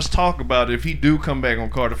so much talk about it if he do come back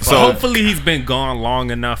on Carter 5. So hopefully he's been gone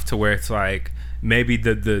long enough to where it's like maybe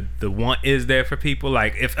the want is there for people.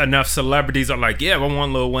 Like if enough celebrities are like, yeah, I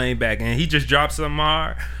want Lil Wayne back, and he just dropped something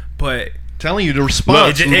hard, but. Telling you the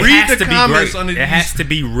response. It read the to comments under it has to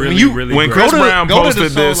be really, really when great. Chris Brown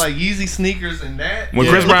posted this, like Yeezy sneakers and that. When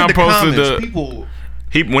Chris Brown posted comments, people.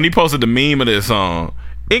 When he posted the meme of this song,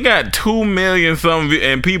 it got 2 million something,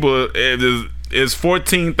 and people just is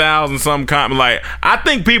 14,000 some comment. Like, I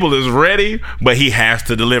think people is ready, but he has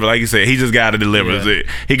to deliver. Like you said, he just got to deliver. Yeah.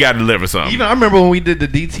 He got to deliver something. Even I remember when we did the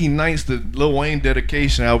DT Nights, the Lil Wayne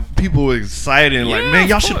dedication, how people were excited and like, man,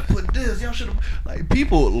 y'all should have put this. Y'all should have like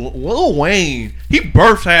people. Lil Wayne, he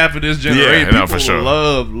birthed half of this generation. Yeah, people for sure.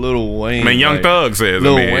 love Lil Wayne. I mean, Young Thug says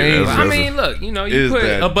Lil Wayne. I mean, look, you know, you put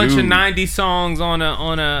a bunch of 90s songs on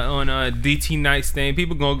a DT Nights thing.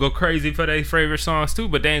 People gonna go crazy for their favorite songs too,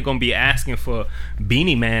 but they ain't gonna be asking for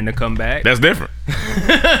Beanie Man to come back. That's different.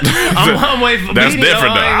 I'm waiting for That's Beanie.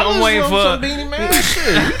 different, though. I'm waiting for Beanie Man.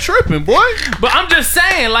 Shit, you tripping, boy? But I'm just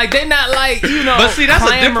saying, like, they not like, you know. But see, that's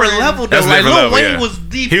a different level. Though. Like Lil Wayne was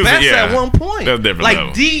the best at one point. That's different like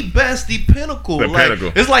level. The best, the pinnacle. The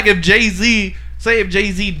pinnacle. It's like if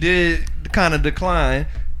Jay-Z did kind of decline,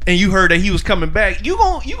 and you heard that he was coming back, you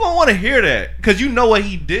gonna want to hear that because you know what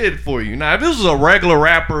he did for you. Now, if this was a regular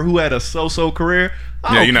rapper who had a so-so career,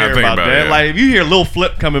 I don't care about that. Like if you hear Lil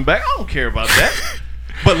Flip coming back, I don't care about that.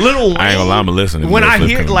 But Lil Wayne, I ain't gonna lie, I'm listening. When I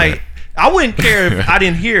hear like, I wouldn't care if I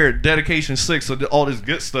didn't hear Dedication 6 or all this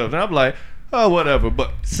good stuff. And I'm like, oh, whatever.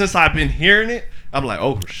 But since I've been hearing it, I'm like,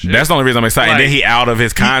 oh shit. That's the only reason I'm excited. Like, and then he out of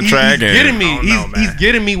his contract. He's getting me. He's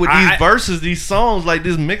getting me with these verses, these songs, like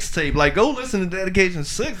this mixtape. Like, go listen to Dedication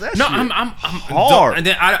 6. That shit I'm hard. And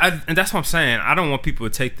then and that's what I'm saying. I don't want people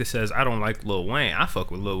to take this as I don't like Lil Wayne. I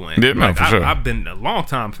fuck with Lil Wayne. Yeah, like, for sure. I've been a long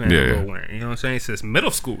time fan of Lil Wayne. You know what I'm saying? Since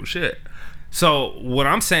middle school, shit. So what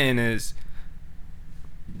I'm saying is,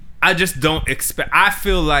 I just don't expect. I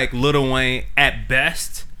feel like Lil Wayne at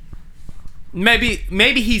best. Maybe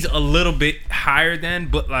he's a little bit higher than,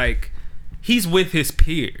 but like he's with his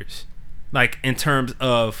peers, like in terms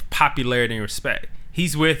of popularity and respect.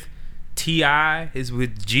 He's with T.I., he's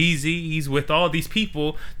with Jeezy, he's with all these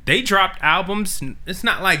people. They dropped albums. It's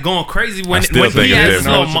not like going crazy when he has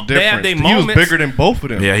they have their moments. He was bigger than both of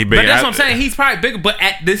them. Yeah, he bigger. But that's what I'm saying. He's probably bigger. But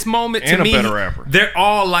at this moment, to me, better rapper. They're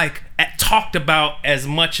all like talked about as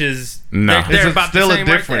much as no. They're about still the same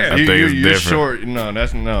a difference. Right you're short. No,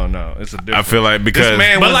 that's no. It's a difference. I feel like because this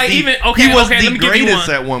man but was like he was let the me give you greatest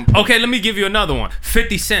one. at one point. Okay, let me give you another one.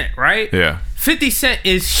 50 Cent, right? Yeah. 50 Cent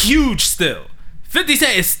is huge still. 50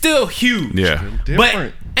 Cent is still huge. Yeah.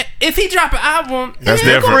 Different. But if he drop an album, that's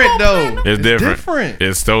different though. It's different.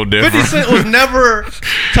 It's so different. 50 Cent was never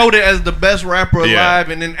touted as the best rapper alive,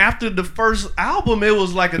 and then after the first album, it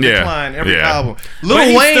was like a decline every album.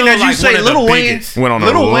 Lil Wayne, as you say, Lil Wayne went on a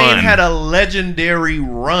Lil run. Wayne had a legendary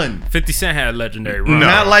run. 50 Cent had a legendary run.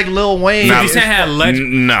 Not like Lil Wayne. 50 Cent had a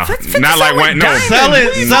legendary. No, not like Wayne. No,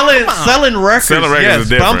 selling records. Yes, is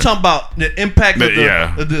but I'm different. talking about the impact of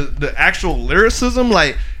the actual lyricism,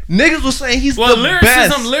 like. Niggas was saying he's the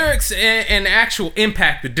best. Lyrics, and actual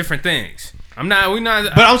impact are different things. We're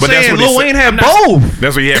not. But I'm saying Lil Wayne had both.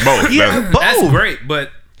 That's what he had both. He had both. That's great,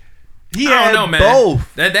 but I don't know, man.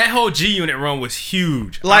 Both. That whole G Unit run was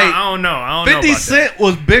huge. Like I don't know. 50 Cent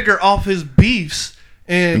was bigger off his beefs.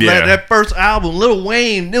 And like that first album, Lil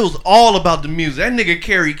Wayne, it was all about the music. That nigga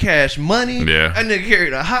carried Cash Money. Yeah. That nigga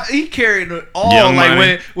carried it all. Young like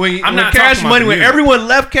Money. when Cash Money, when everyone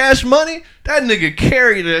left Cash Money, that nigga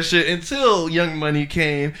carried that shit until Young Money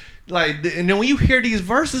came. Like, and then when you hear these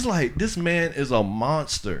verses, like, this man is a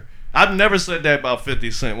monster. I've never said that about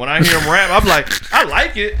 50 Cent. When I hear him rap, I'm like, I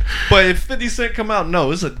like it. But if 50 Cent come out,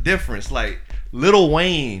 no, it's a difference. Like, Lil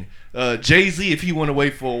Wayne, Jay-Z, if he went away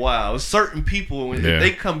for a while, certain people, when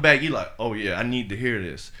they come back, you're like, oh yeah, I need to hear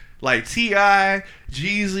this. Like T.I.,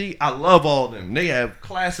 Jeezy, I love all of them. They have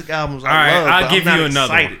classic albums. I'll give you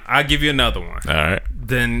another one. I'll give you another one. All right.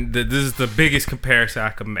 Then this is the biggest comparison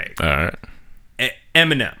I can make. All right.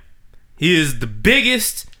 Eminem, he is the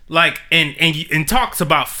biggest. Like and talks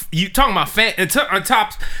about you talking about fan on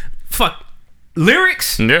top. Fuck.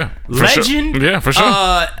 Lyrics, legend, sure. For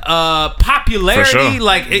sure. Popularity, for sure.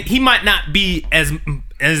 like he might not be as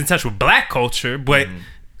in touch with black culture, but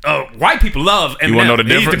white people love Eminem. You want to know the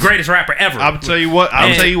difference? He's the greatest rapper ever. I'll tell you what.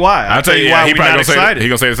 I'll tell you why. I'll tell you why he we're probably not excited. He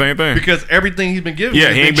gonna say the same thing because everything he's been giving.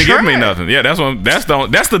 Yeah, he ain't been giving me nothing. Yeah, that's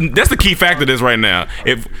the key factor. This right now.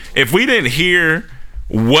 If we didn't hear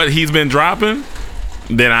what he's been dropping,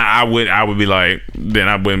 then I would be like, then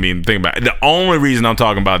I wouldn't be thinking about it. The only reason I'm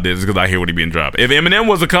talking about this is because I hear what he been dropping. If Eminem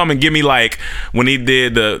was to come and give me like when he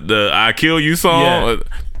did the I Kill You song,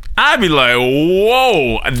 I'd be like,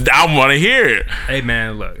 whoa, I want to hear it. Hey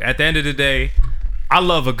man, look, at the end of the day, I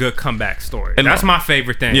love a good comeback story. And that's my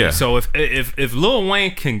favorite thing. Yeah. So if Lil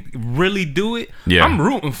Wayne can really do it, I'm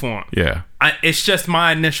rooting for him. Yeah. It's just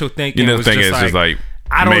my initial thinking. Just like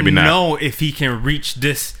I don't maybe know if he can reach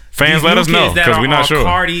this. Fans, let us know because we're not sure.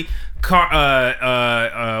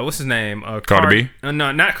 What's his name? Cardi B.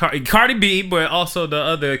 No, not Cardi B, but also the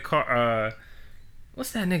other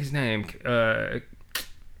what's that nigga's name?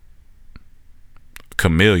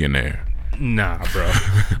 Chameleonaire. Nah, bro.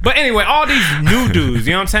 But anyway, all these new dudes,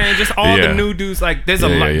 you know what I'm saying? Just all the new dudes, like there's a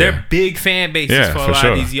lot. They're big fan bases for a lot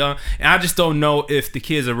of these young. And I just don't know if the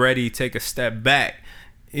kids are ready to take a step back.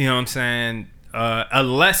 You know what I'm saying?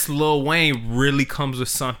 Unless Lil Wayne really comes with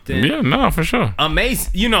something. Yeah, no, for sure. Amazing.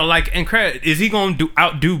 You know, like incredible. Is he gonna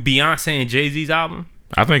outdo Beyonce and Jay-Z's album?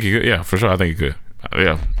 I think he could. Yeah, for sure. I think he could.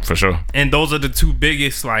 Yeah, for sure. And those are the two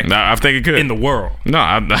biggest, like, I think he could in the world. No,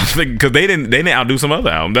 I think because they didn't outdo some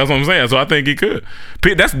other album. That's what I'm saying. So I think he could.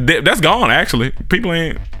 That's gone. Actually, people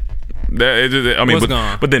ain't. What's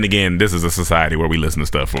gone? But then again, this is a society where we listen to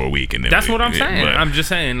stuff for a week, and then that's what I'm saying. I'm just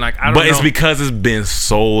saying, like, I don't know. But it's because it's been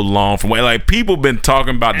so long from like people been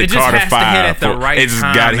talking about the Carter 5. It just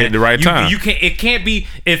got to hit the right time. You can't. It can't be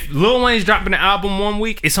if Lil Wayne's dropping an album one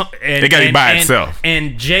week. It got to be by itself.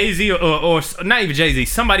 And Jay-Z or not even Jay-Z,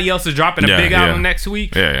 somebody else is dropping a big album next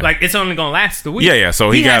week. Like it's only gonna last the week. Yeah.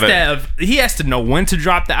 So he has to know when to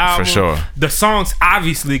drop the album. For sure. The songs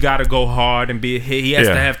obviously got to go hard and be a hit. He has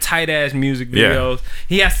to have tight ass music videos.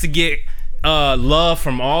 He has to get love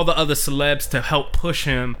from all the other celebs to help push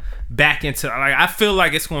him back into. Like, I feel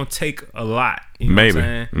like it's going to take a lot. You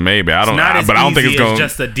know maybe I don't know, but I don't think it's going.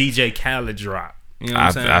 Just a DJ Khaled drop. You know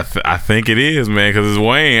what I'm saying? I think it is, man, because it's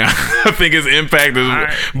Wayne. I think his impact is.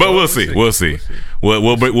 Right. But we'll see. We'll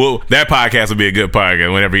that podcast will be a good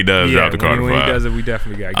podcast whenever he does drop the Carter 5. When he does it, we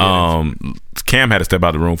definitely got to get it. Cam had to step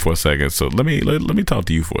out of the room for a second, so let me talk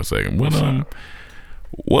to you for a second.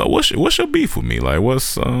 What's your beef with me? Like,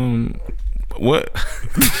 what's what?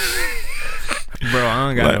 Bro, I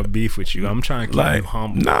don't got no beef with you. I'm trying to keep you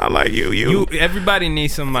humble. Nah, like you. Everybody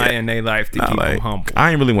needs somebody in their life to keep them humble.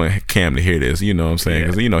 I ain't really want Cam to hear this. You know what I'm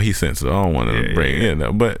saying? Because he's sensitive. I don't want to bring it in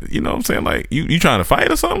there. But you know what I'm saying? Like, you trying to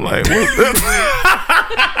fight or something? Like,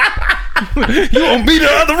 you won't be the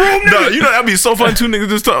other room, nigga. No, that'd be so fun. Two niggas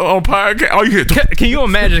just on podcast. All you hear. Can you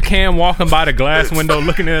imagine Cam walking by the glass window,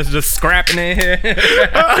 looking at us, just scrapping in here?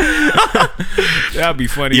 That'd be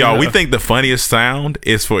funny. Yo, we think the funniest sound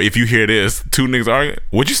is for if you hear this, two niggas arguing.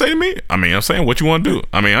 What you say to me? I mean, I'm saying what you want to do.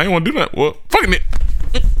 I mean, I ain't want to do that. Well, fucking it.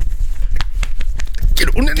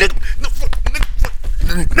 Get on that nigga.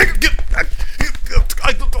 Nigga, get.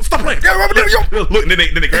 Stop playing. Look, then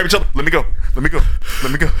they grab each other. Let me go.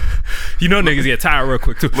 You know niggas get tired real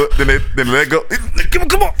quick too. Look, then they let go.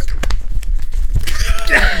 Come on.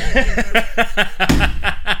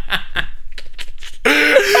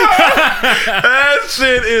 That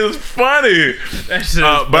shit is funny.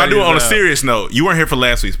 But I do on a serious note. You weren't here for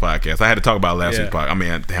last week's podcast. I had to talk about last week's podcast. I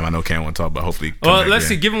mean, damn, I know Cam want to talk, but hopefully. Well, let's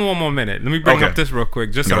see. Give him one more minute. Let me bring up this real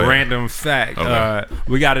quick. Just a random fact. Okay.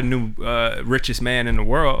 We got a new richest man in the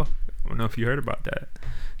world. I don't know if you heard about that.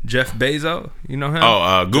 Jeff Bezos. You know him?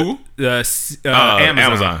 Oh, Google.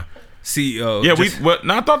 Amazon. CEO. Yeah,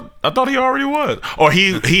 I thought he already was, or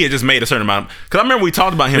he had just made a certain amount. Because I remember we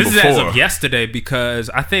talked about him before. This is as of yesterday, because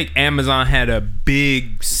I think Amazon had a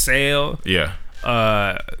big sale. Yeah.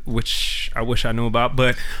 Which I wish I knew about,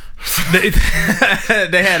 but they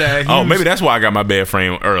had a huge, maybe that's why I got my bed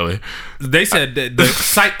frame early. They said that the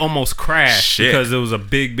site almost crashed because it was a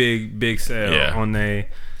big sale on the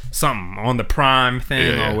Prime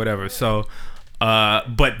thing or whatever. So,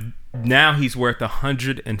 but now he's worth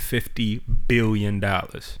 $150 billion.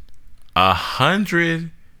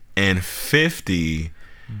 $150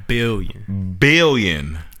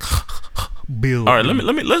 billion. Billion. All right,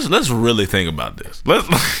 let's really think about this.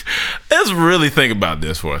 Let's really think about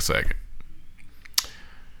this for a second.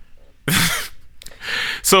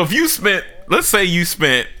 So if you spent, let's say you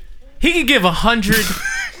spent, he could give 100.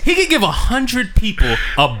 He could give 100 people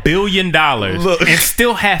 $1 billion and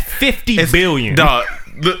still have 50 billion. Dog,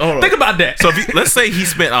 think about that. So let's say he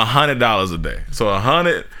spent $100 a day. So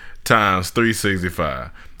 100 times 365.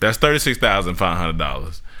 That's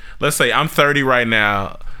 $36,500. Let's say I'm 30 right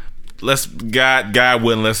now. God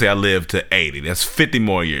willing, let's say I live to 80. That's 50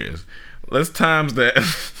 more years. Let's times that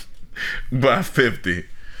by 50.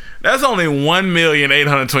 That's only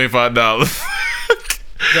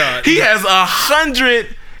 $1,825,000. He has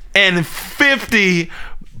 150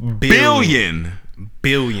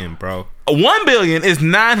 billion, bro. 1 billion is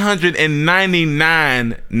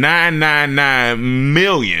 999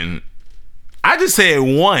 million. I just said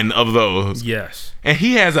one of those. Yes. And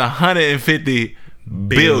he has 150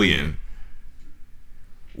 billion.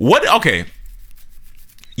 What? Okay.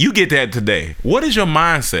 You get that today. What is your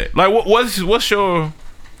mindset? Like, what's your?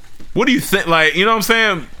 What do you think? Like, you know what I'm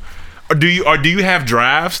saying? Or do you have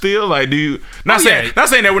drive still? Like, do you not saying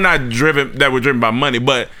that we're driven by money,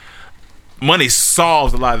 but money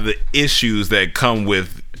solves a lot of the issues that come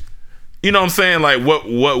with you know what I'm saying? Like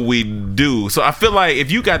what we do. So I feel like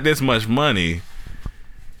if you got this much money,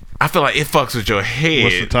 I feel like it fucks with your head.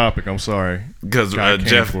 What's the topic? I'm sorry. Because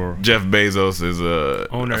Jeff Bezos is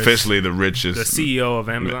officially the richest. The CEO of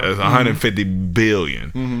Amazon. It's 150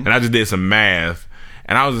 billion. And I just did some math.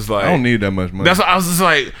 And I was just like, I don't need that much money. That's what I was just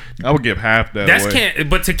like. I would give half that away.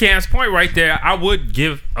 But to Cam's point right there, I would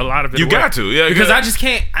give a lot of it away. You got to. Yeah. Because I just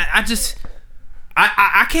can't.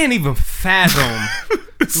 I can't even fathom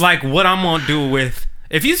like what I'm going to do with.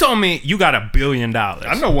 If you told me you got $1 billion,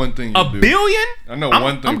 I know one thing. $1 billion? I know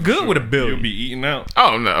one thing. I'm good with $1 billion. You'll be eating out.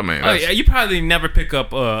 Oh no, I mean, you probably never pick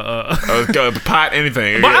up a pot,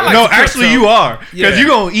 anything. But I like no, to cook, actually, so, you are because you're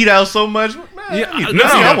gonna eat out so much.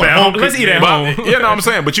 Let's eat at home. Yeah, no, I'm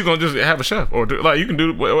saying, but you're gonna just have a chef, or like you can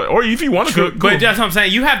do, or if you want to cook. But that's what I'm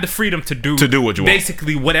saying. You have the freedom to do what you want,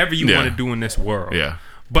 basically whatever you want to do in this world. Yeah.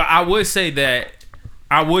 But I would say that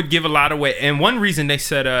I would give a lot away, and one reason they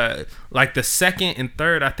said like the second and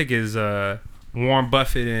third, I think is Warren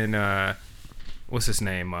Buffett and what's his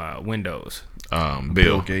name, Windows.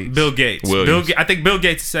 Bill Gates. Bill Gates. I think Bill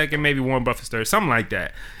Gates is second, maybe Warren Buffett's third, something like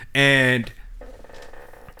that. And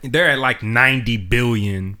they're at like 90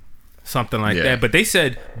 billion, something like that. But they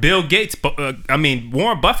said Bill Gates,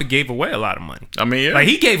 Warren Buffett gave away a lot of money. I mean, yeah. Like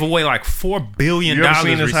he gave away like $4 billion you ever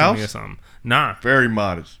seen his recently house? or something. Nah. Very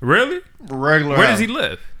modest. Really? Regular Where house. does he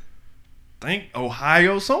live? I think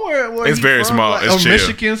Ohio, somewhere. It's very from, small. Like, it's chill.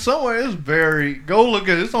 Michigan, somewhere. It's very. Go look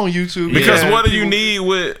at it. It's on YouTube. Because what do you need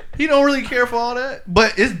with? He don't really care for all that.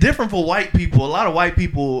 But it's different for white people. A lot of white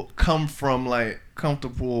people come from like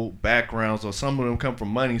comfortable backgrounds, or some of them come from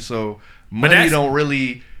money. So money don't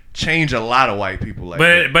really change a lot of white people. Like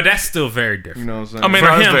that. But that's still very different. You know what I'm saying?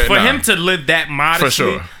 I mean, for him to live that modestly, for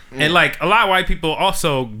sure. And like a lot of white people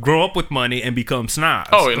also grow up with money and become snobs.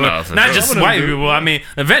 Oh, no, for not sure. just white people. I mean,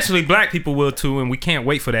 eventually black people will too, and we can't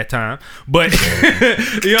wait for that time. But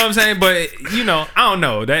you know what I'm saying? But I don't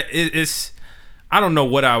know. That it's. I don't know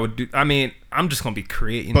what I would do. I mean, I'm just gonna be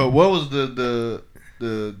creating. But what was the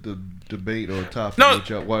debate or topic? No,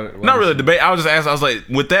 why not really a debate. I was just asking. I was like,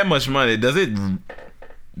 with that much money, does it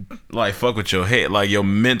like fuck with your head, like your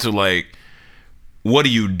mental, like what do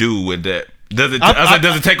you do with that? Does it?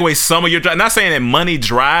 Does it take away some of your drive? Not saying that money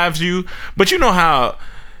drives you, but you know how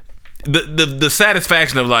the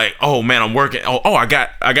satisfaction of like, oh man, I'm working. Oh, I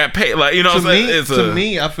got paid. Like to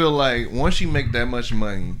me, I feel like once you make that much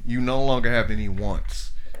money, you no longer have any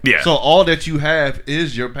wants. Yeah. So all that you have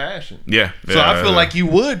is your passion. Yeah. So I feel like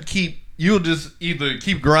you'll just either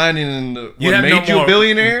keep grinding in what made you a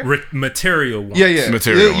billionaire. Material ones. Yeah.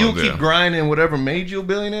 Material You'll ones, keep grinding whatever made you a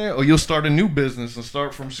billionaire, or you'll start a new business and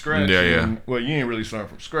start from scratch. Yeah. Well, you ain't really starting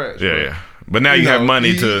from scratch. Yeah. But now you have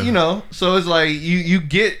money to. So it's like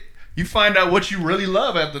you find out what you really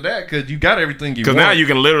love after that because you got everything you want. Because now you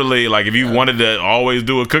can literally, like, if you wanted to always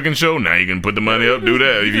do a cooking show, now you can put the money up, do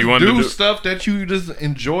that. If you want to do stuff that you just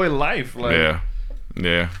enjoy life. Like,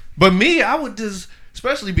 yeah. But me, I would just,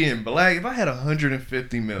 especially being black, if I had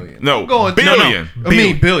 150 million. No, I'm going billion.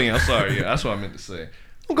 Billion. I'm sorry. Yeah, that's what I meant to say.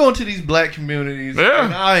 I'm going to these black communities,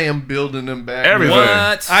 and I am building them back. Everything.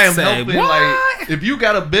 I am helping. Like, if you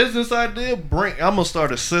got a business idea, I'm gonna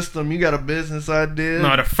start a system. You got a business idea.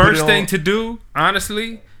 No, the first thing to do,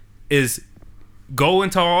 honestly, is go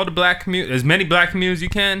into all the black communities, as many black communities as you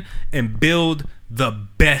can, and build the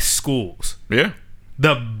best schools. Yeah.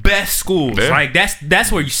 The best schools, like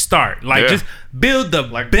that's where you start. Like just build the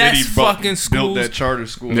best fucking schools. Build that charter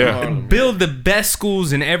school. And build the best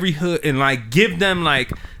schools in every hood, and like give them like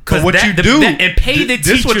and pay the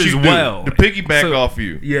teachers well. To piggyback off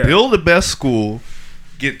you, build the best school.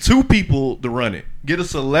 Get two people to run it. Get a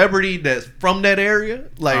celebrity that's from that area,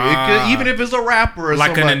 like even if it's a rapper or like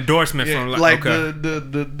something, an endorsement from the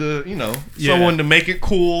someone to make it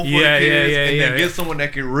cool for the kids, and then get someone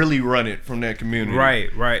that can really run it from that community,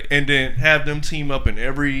 right, and then have them team up in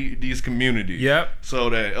these communities. Yep.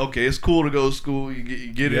 So that it's cool to go to school.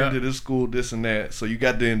 You get into this school, this and that. So you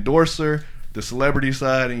got the endorser, the celebrity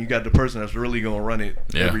side, and you got the person that's really gonna run it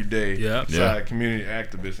every day. Side community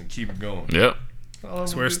activist and keep it going. Yep.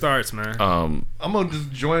 That's where it starts, man. I'm gonna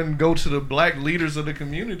just go to the black leaders of the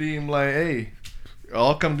community and be like, hey,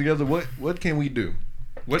 all come together. What can we do?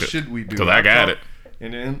 What should we do? Because I got it.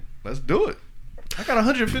 And then let's do it. I got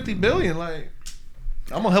 150 billion. Like,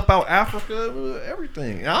 I'm gonna help out Africa,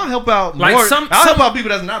 everything. And I'll help out like more. I'll help out people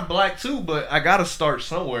that's not black too. But I gotta start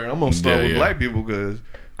somewhere. I'm gonna start with black people because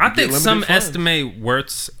I think some estimate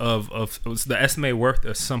worths of the estimated worth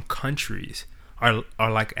of some countries are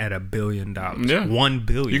like at $1 billion. Yeah. 1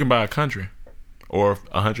 billion. You can buy a country. Or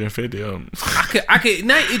 150 of them. I could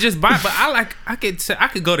not just buy, but I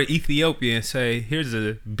could go to Ethiopia and say, here's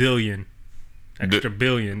 $1 billion extra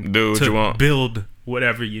billion do what to you want. build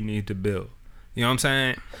whatever you need to build. You know what I'm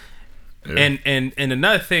saying? Yeah. And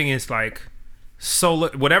another thing is like solar,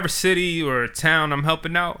 whatever city or town I'm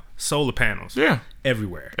helping out, solar panels. Yeah.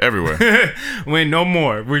 Everywhere. We ain't no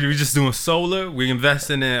more. We're just doing solar. We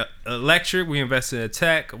investing in electric. We investing in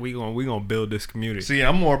tech. We gonna build this community. See,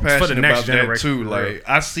 I'm more passionate about that too. for Like, real.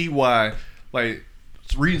 I see why. Like,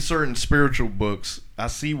 reading certain spiritual books, I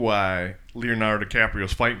see why Leonardo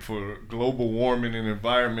DiCaprio's fighting for global warming and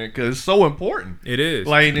environment, because it's so important. It is.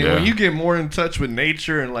 Like, and when you get more in touch with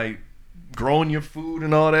nature and like growing your food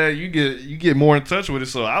and all that, you get more in touch with it.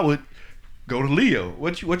 So I would go to Leo.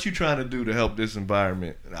 What you trying to do to help this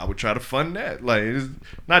environment? And I would try to fund that. Like, it's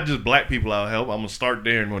not just black people I'll help. I'm gonna start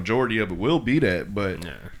there, and majority of it will be that. But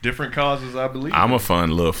different causes, I believe. I'm gonna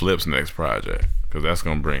fund Lil Flip's next project, because that's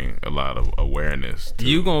gonna bring a lot of awareness.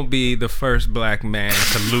 You gonna be the first black man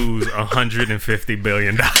to lose $150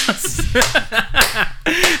 billion. You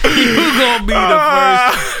gonna be the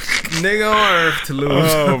first nigga on earth to lose.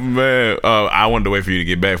 Oh man, I wanted to wait for you to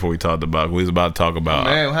get back before we talked about. We was about to talk about.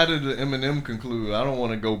 Man, how did the Eminem conclude? I don't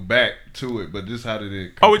want to go back to it, but this how did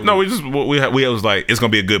it? Oh conclude? no, we was like, it's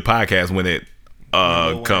gonna be a good podcast when it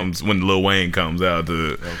when Lil Wayne comes out.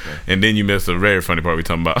 And then you missed a very funny part we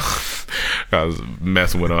talking about. I was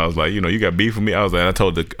messing with him. I was like, you got beef with me? I was like, I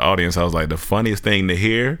told the audience, I was like, the funniest thing to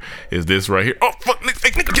hear is this right here. Oh fuck,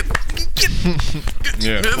 nigga,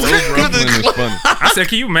 yeah, clothes rumbling is funny. I said,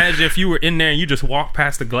 can you imagine if you were in there and you just walked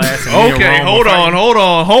past the glass? And Okay, hold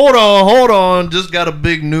on. Just got a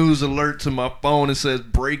big news alert to my phone. It says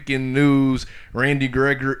breaking news: Randy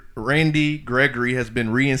Gregory has been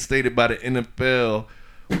reinstated by the NFL.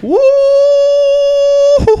 Woo!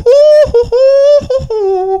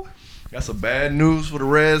 That's some bad news for the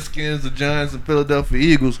Redskins, the Giants, and Philadelphia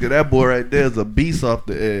Eagles. Cause that boy right there is a beast off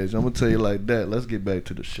the edge. I'm gonna tell you like that. Let's get back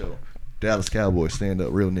to the show. Dallas Cowboys, stand up,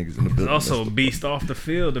 real niggas in the building. Also, a beast off the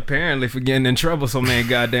field apparently for getting in trouble so many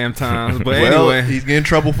goddamn times. But well, anyway, he's getting in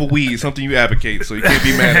trouble for weed, something you advocate, so you can't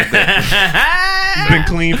be mad at that. He's been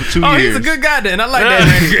clean for 2 years. Oh, he's a good guy then. I like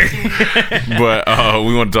that. But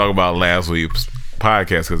we want to talk about last week's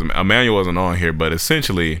podcast because Emmanuel wasn't on here, but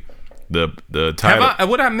essentially the title.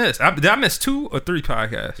 What I missed? Did I miss 2 or 3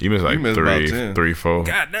 podcasts? You missed like three, 4.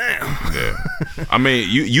 Goddamn. Yeah. I mean,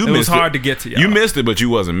 you it missed was hard to get to y'all. You missed it, but you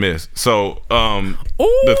wasn't missed. So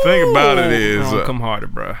the thing about it is, come harder,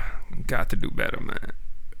 bro. Got to do better, man.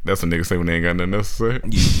 That's a nigga say when they ain't got nothing else to say.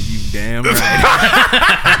 You damn right.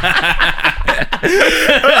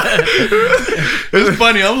 It's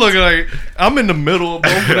funny. I'm looking like I'm in the middle of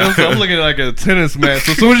both of them, so I'm looking like a tennis match.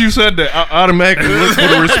 So as soon as you said that, I automatically looked for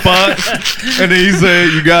the response, and then he said,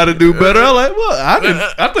 "You got to do better." I'm like, "Well, I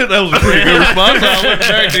think that was a pretty good response." So I went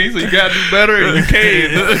back and he said, "You got to do better," and you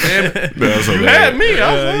caved. You had me.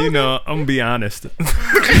 I'm gonna be honest.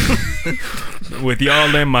 With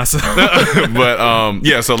y'all and myself. But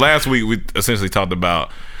yeah, so last week we essentially talked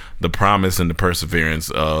about the promise and the perseverance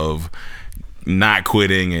of not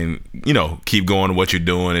quitting and keep going to what you're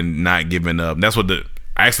doing and not giving up. That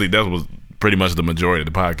was pretty much the majority of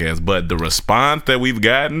the podcast, but the response that we've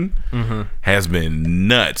gotten has been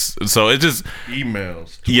nuts. So it's just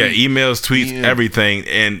emails, tweets, everything,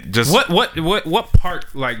 and just what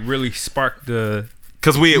part like really sparked the.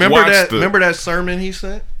 Because we remember that sermon he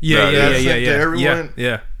sent? Yeah. To everyone?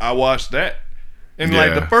 Yeah. I watched that. And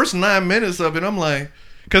like the first 9 minutes of it, I'm like,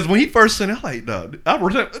 because when he first sent it, I'm like, no,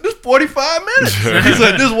 this 45 minutes. He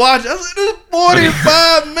said, just watch. I said, this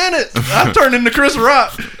 45 minutes. I turned into Chris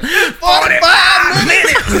Rock. 45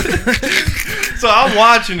 minutes. So I'm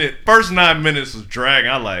watching it. First 9 minutes was dragging.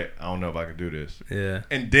 I'm like, I don't know if I can do this. Yeah.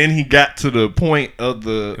 And then he got to the point of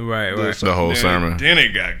the whole sermon. Then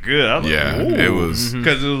it got good. I was like, it was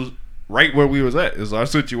because it was right where we was at. It's our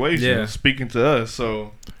situation speaking to us.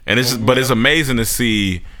 So, and it's amazing to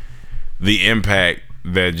see the impact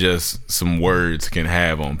that just some words can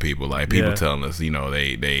have on people. Like people telling us, they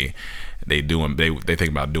think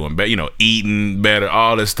about doing better, eating better,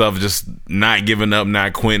 all this stuff, just not giving up,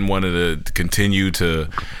 not quitting, wanting to continue to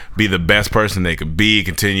be the best person they could be,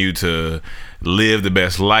 continue to live the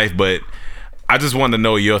best life. But I just wanted to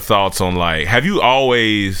know your thoughts on, like, have you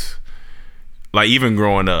always, like, even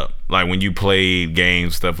growing up, like when you played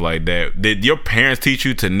games, stuff like that, did your parents teach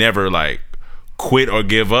you to never like quit or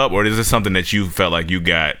give up, or is this something that you felt like you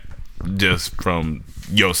got just from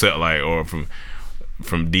yourself, like, or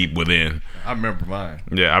from deep within? I remember mine.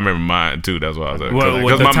 Yeah, I remember mine too. That's why I was like,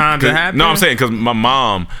 what the times that happened? No, I'm saying because my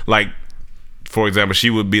mom, like, for example, she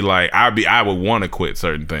would be like, I would want to quit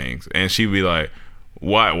certain things, and she'd be like,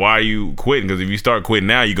 why are you quitting? Because if you start quitting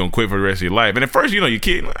now, you're gonna quit for the rest of your life. And at first, your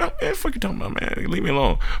kid, like, oh, man, fuck you talking about, man? Leave me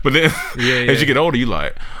alone. But then as you get older, you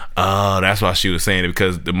like, oh, that's why she was saying it,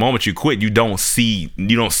 because the moment you quit, you don't see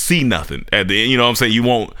nothing at the end. You know what I'm saying? You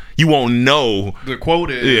won't know. The quote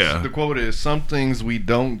is some things we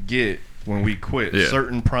don't get when we quit. Yeah.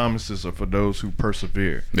 Certain promises are for those who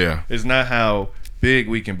persevere. Yeah. It's not how big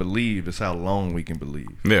we can believe, it's how long we can believe.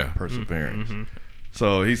 Yeah. Perseverance.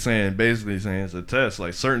 So he's basically saying it's a test.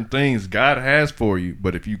 Like, certain things God has for you,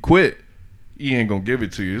 but if you quit, he ain't gonna give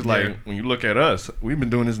it to you. It's like when you look at us, we've been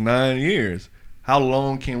doing this 9 years. How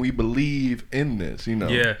long can we believe in this?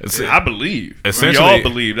 Yeah. I believe. Essentially, we all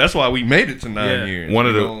believe. That's why we made it to 9 years. One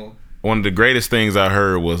of the greatest things I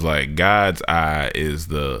heard was like God's eye is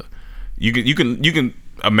you can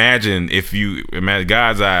imagine, if you imagine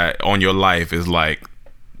God's eye on your life is like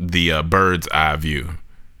the bird's eye view.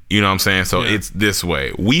 You know what I'm saying? So it's this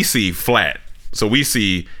way. We see flat. So we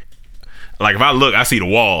see, like, if I look, I see the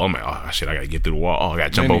wall. I'm like, oh shit, I gotta get through the wall. Oh, I gotta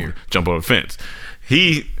jump over the fence.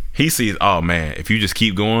 He sees, oh man, if you just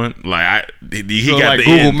keep going, like he got like the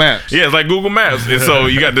Google end. Maps. Yeah, it's like Google Maps. And so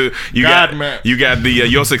you got the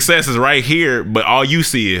your success is right here, but all you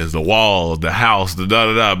see is the walls, the house, the da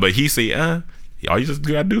da da. But he see, all you just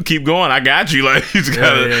gotta do, keep going. I got you. Like, you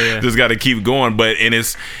just gotta keep going. But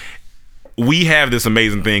we have this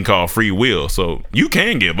amazing thing called free will, so you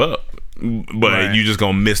can give up, but you just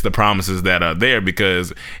gonna miss the promises that are there,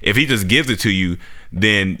 because if he just gives it to you,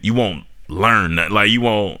 then you won't learn that. Like, you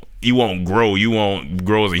won't grow. You won't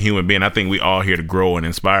grow as a human being. I think we all here to grow and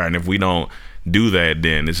inspire, and if we don't do that,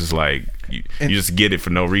 then it's just like you just get it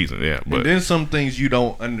for no reason. Yeah, but and then some things you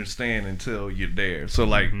don't understand until you're there. So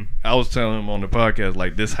like I was telling him on the podcast,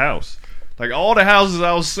 like this house. Like, all the houses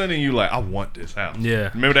I was sending you, like, I want this house. Yeah.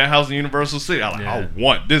 Remember that house in Universal City? I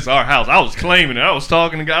want this our house. I was claiming it. I was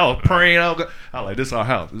talking to God. I was praying. I was like, this is our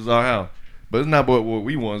house. This is our house. But it's not what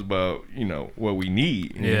we want. It's about, what we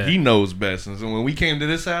need. And he knows best. And so when we came to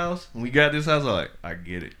this house, when we got this house, I was like, I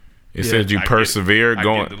get it. It said you persevere I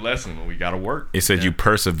going. get the lesson when we got to work. It said you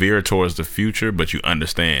persevere towards the future, but you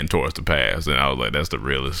understand towards the past. And I was like, that's the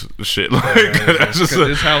realest shit. Like, that's just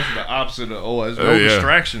this house is the opposite of, there's no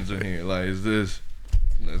distractions in here. Like, is this...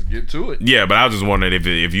 Let's get to it. Yeah, but I was just wondering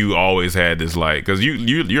if you always had this, like, because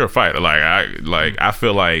you're a fighter. I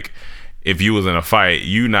feel like if you was in a fight,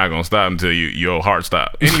 you not gonna stop until your heart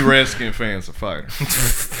stops. Any Redskin fans are fighters.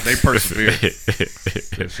 They persevere.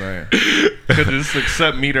 Just saying. Because this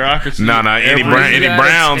accept mediocrity. Any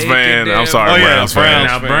Browns fan. I'm sorry, Browns fan.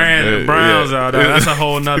 Now Browns out there. That's a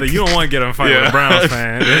whole nother. You don't want to get in a fight with a Browns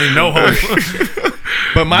fan. There ain't no hope.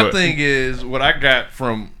 But my thing is, what I got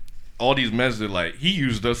from all these messages, like, he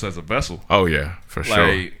used us as a vessel. Oh yeah, for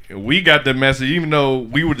sure. Like, we got the message, even though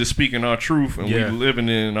we were just speaking our truth and we living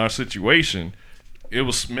in our situation. It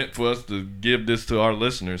was meant for us to give this to our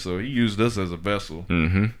listeners. So he used us as a vessel.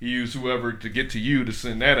 Mm-hmm. He used whoever to get to you to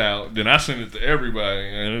send that out. Then I sent it to everybody,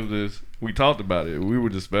 and it was just, we talked about it. We were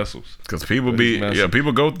just vessels. Because people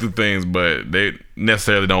people go through things, but they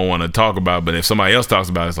necessarily don't want to talk about it. But if somebody else talks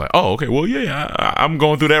about it, it's like, oh, okay, well, yeah, I'm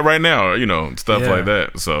going through that right now, or, stuff like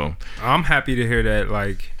that. So I'm happy to hear that.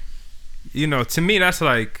 Like, to me, that's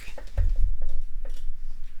like,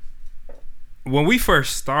 when we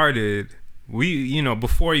first started, we,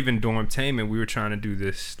 before even Dormtainment, we were trying to do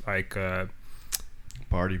this, like,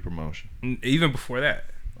 party promotion. Even before that.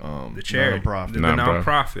 The charity, the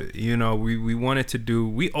nonprofit. We wanted to do.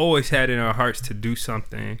 We always had in our hearts to do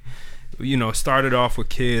something. Started off with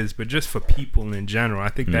kids, but just for people in general. I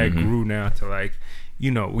think that grew now to, like,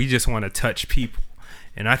 we just want to touch people,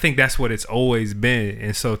 and I think that's what it's always been.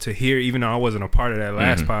 And so to hear, even though I wasn't a part of that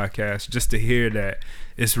last podcast, just to hear that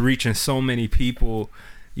it's reaching so many people,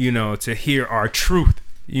 to hear our truth.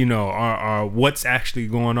 Our what's actually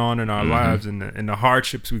going on in our lives and the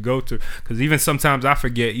hardships we go through. Because even sometimes I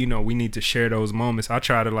forget, we need to share those moments. I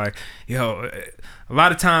try to, like, a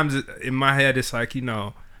lot of times in my head, it's like,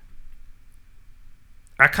 I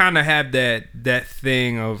kind of have that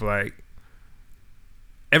thing of, like,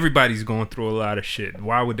 everybody's going through a lot of shit.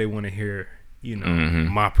 Why would they want to hear,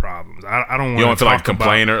 my problems? I don't want to. You don't feel like a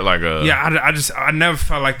complainer, like a. Yeah, I never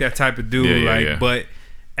felt like that type of dude. But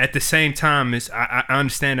at the same time, I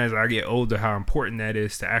understand as I get older how important that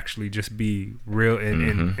is to actually just be real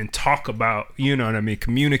and talk about,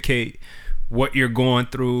 communicate what you're going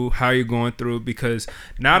through, how you're going through, because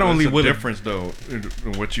not only will difference though in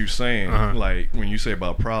what you're saying, like when you say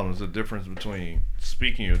about problems, the difference between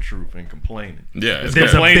speaking your truth and complaining. Yeah, it's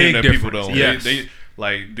there's complaining a big that difference. people don't. Yes. They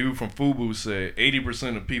like dude from FUBU said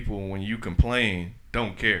 80% of people when you complain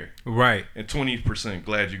don't care, right, and 20%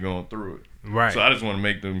 glad you're going through it. Right. So I just want to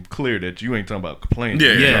make them clear that you ain't talking about complaining.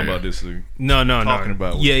 Yeah, You're yeah. talking about this. No. Talking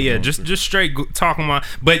about. Yeah. Just straight talking about.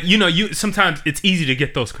 But you sometimes it's easy to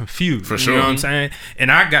get those confused. For sure. You know what I'm saying?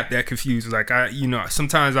 And I got that confused. Like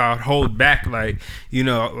sometimes I'll hold back. Like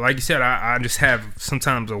like you said, I just have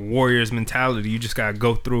sometimes a warrior's mentality. You just gotta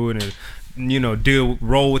go through it and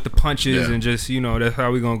roll with the punches and just that's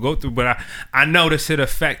how we're gonna go through. But I notice it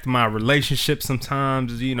affect my relationships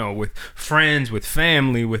sometimes, with friends, with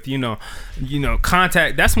family, with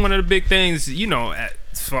contact. That's one of the big things,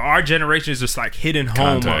 for our generation, is just like hitting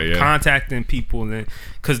home on contacting people, and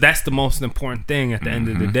because that's the most important thing at the end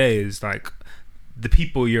of the day, is like the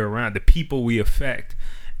people you're around, the people we affect.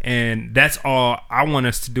 And that's all I want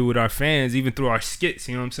us to do with our fans, even through our skits.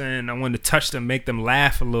 You know what I'm saying? I want to touch them, make them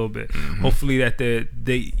laugh a little bit. Hopefully that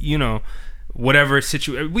they whatever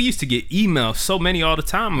situation. We used to get emails, so many all the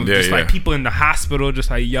time, of like people in the hospital, just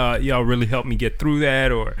like y'all really helped me get through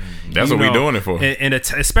that. Or that's what we doing it for. And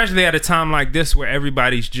especially at a time like this where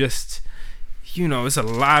everybody's just, it's a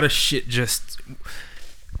lot of shit. Just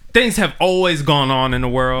things have always gone on in the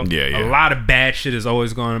world. A lot of bad shit has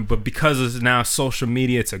always gone on, but because it's now social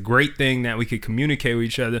media, it's a great thing that we could communicate with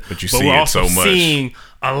each other. But we're also seeing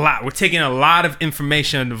a lot. We're taking a lot of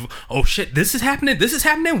information of, oh shit, this is happening.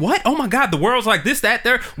 What? Oh my God, the world's like this, that,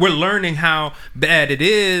 there. We're learning how bad it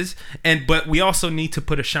is, but we also need to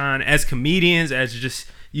put a shine as comedians, as just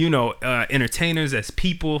entertainers, as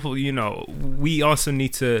people. We also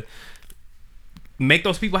need to make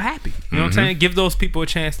those people happy. You know what I'm saying? Give those people a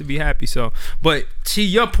chance to be happy. So, but to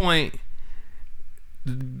your point,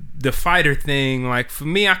 the fighter thing, like for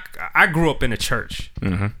me, I grew up in a church.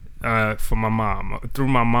 For my mom. Through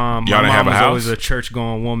my mom. Y'all didn't have a house? Always a church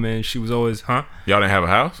going woman. She was always, Y'all didn't have a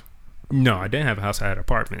house? No, I didn't have a house. I had an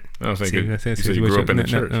apartment. I was thinking, you said you grew up in the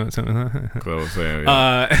church. So I was saying,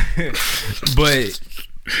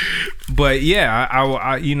 but yeah,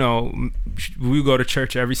 I we go to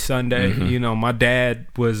church every Sunday. My dad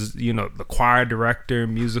was the choir director,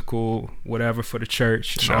 musical whatever for the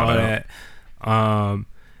church and all that.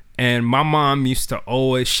 And my mom used to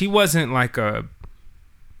always, she wasn't like my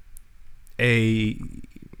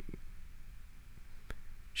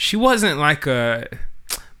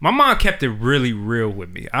mom kept it really real with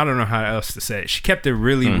me. I don't know how else to say it. She kept it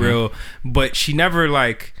really real, but she never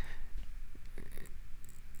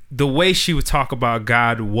the way she would talk about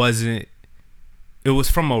God it was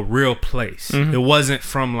from a real place. It wasn't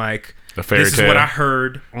from like, this is what I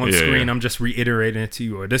heard on screen. I'm just reiterating it to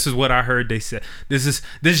you, or this is what I heard they said. This is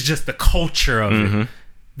just the culture of it.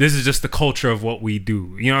 This is just the culture of what we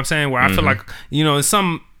do. You know what I'm saying? Where I feel like, in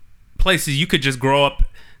some places you could just grow up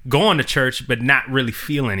going to church but not really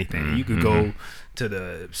feel anything. You could go to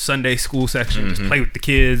the Sunday school section, just play with the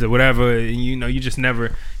kids or whatever, and you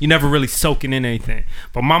never really soaking in anything.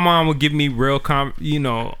 But my mom would give me real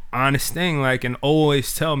honest thing, like, and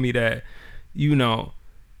always tell me that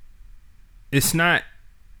it's not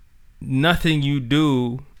nothing you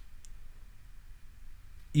do,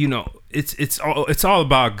 it's all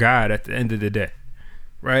about God at the end of the day,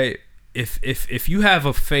 right? If you have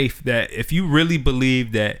a faith, that if you really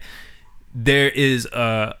believe that there is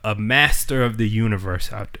a master of the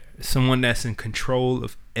universe out there, someone that's in control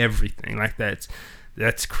of everything, like that's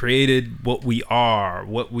created what we are,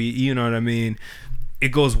 what we, you know what I mean? It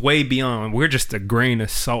goes way beyond. We're just a grain of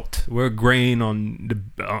salt. We're a grain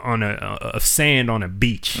of sand on a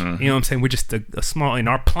beach. You know what I'm saying? We're just a small, and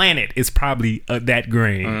our planet is probably that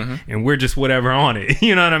grain, and we're just whatever on it.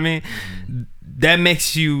 You know what I mean? That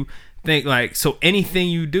makes you think like, so anything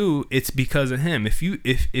you do, it's because of him. If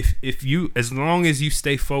you as long as you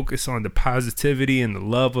stay focused on the positivity and the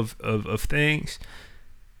love of things,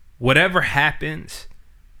 whatever happens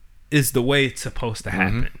is the way it's supposed to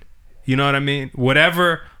happen. You know what I mean?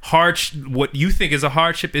 Whatever what you think is a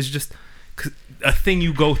hardship is just a thing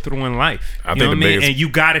you go through in life. You know what I mean? And you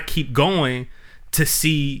got to keep going to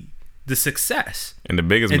see the success. And the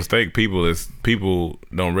biggest mistake people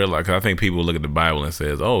don't realize, cause I think people look at the Bible and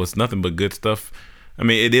says, "Oh, it's nothing but good stuff." I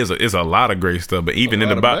mean, it's a lot of great stuff, but even in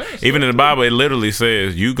the Bible, it literally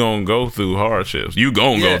says you gonna go through hardships. You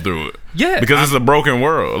gonna go through it, because it's a broken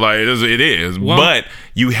world. Like it is, but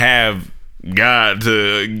you have God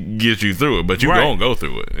to get you through it, but you gonna go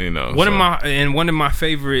through it. One of my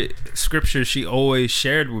favorite scriptures she always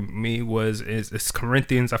shared with me is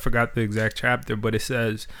Corinthians. I forgot the exact chapter, but it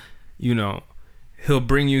says, he'll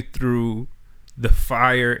bring you through the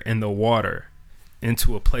fire and the water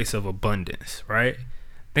into a place of abundance, right?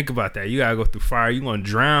 Think about that. You gotta go through fire. You're gonna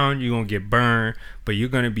drown. You're gonna get burned, but you're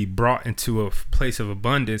gonna be brought into a place of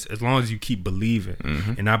abundance as long as you keep believing.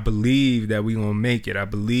 Mm-hmm. And I believe that we're gonna make it. I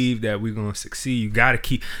believe that we're gonna succeed. You gotta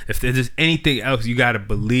keep. If there's anything else, you gotta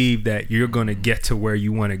believe that you're gonna get to where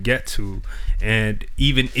you want to get to. And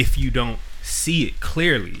even if you don't see it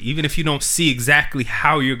clearly, even if you don't see exactly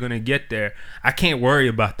how you're gonna get there, I can't worry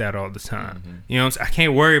about that all the time. Mm-hmm. You know what I'm saying? I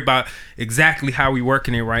can't worry about exactly how we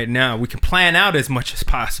working it right now. We can plan out as much as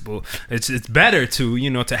possible. It's better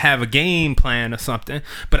to to have a game plan or something,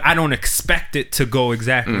 but I don't expect it to go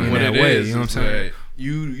exactly in that way. You know what I'm saying?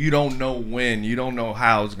 You don't know when, you don't know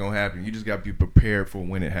how it's gonna happen. You just gotta be prepared for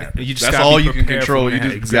when it happens. That's all you can control. You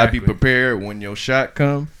just gotta be prepared when your shot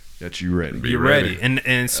comes. That you're ready. You're ready.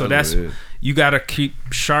 And so that's you gotta keep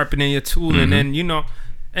sharpening your tool, and then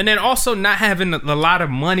and then also not having a lot of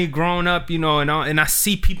money growing up, and I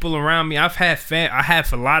see people around me. I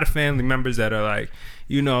have a lot of family members that are like,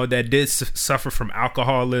 that did suffer from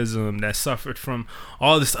alcoholism, that suffered from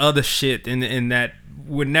all this other shit, and that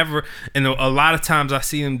would never. And a lot of times I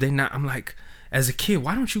see them, I'm like, as a kid,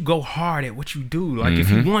 why don't you go hard at what you do? Like, if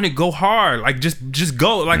you want to go hard, like just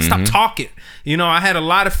go. Like, stop talking. I had a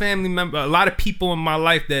lot of family members, a lot of people in my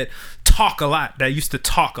life that talk a lot, that used to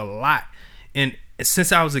talk a lot. And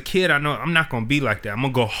since I was a kid, I know I'm not gonna be like that. I'm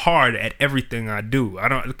gonna go hard at everything I do. I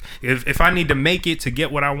don't. If I need to make it to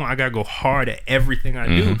get what I want, I gotta go hard at everything I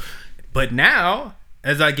do. But now,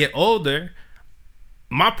 as I get older,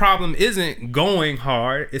 my problem isn't going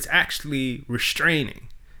hard. It's actually restraining.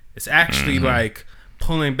 It's actually like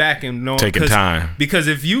pulling back and taking time. Because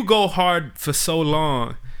if you go hard for so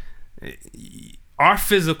long, our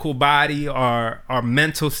physical body, our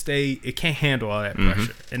mental state, it can't handle all that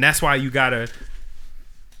pressure. And that's why you gotta.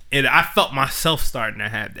 And I felt myself starting to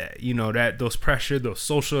have that, that those pressure, those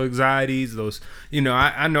social anxieties, those,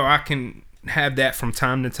 I know I can have that from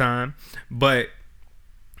time to time, but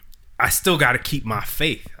I still got to keep my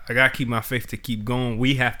faith. I got to keep my faith to keep going.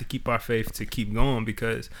 We have to keep our faith to keep going,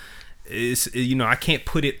 because it's, I can't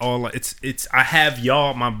put it all. I have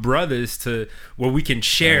y'all, my brothers, to where we can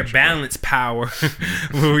share balance power,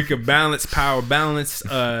 where we can balance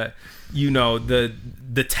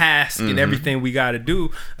the task and everything we got to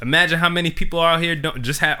do. Imagine how many people out here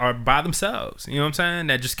are by themselves. You know what I'm saying?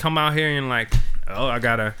 That just come out here and like, I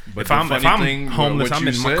gotta. But if I'm homeless, I'm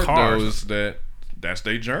in my car. That's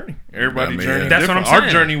their journey. Everybody's journey. That's what I'm saying. Our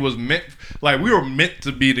journey was meant, we were meant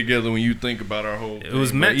to be together. When you think about our whole, it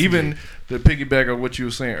was meant. Even to piggyback on what you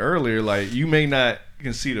were saying earlier, like, you may not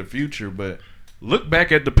can see the future, but look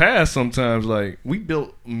back at the past. Sometimes, like, we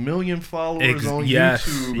built 1 million followers on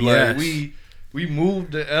YouTube. Like, we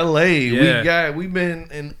moved to LA. We've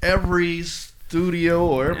been in every studio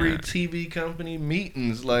or every TV company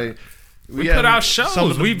meetings. Like, we put out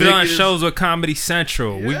shows. We've done shows with Comedy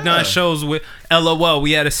Central. We've done shows with LOL.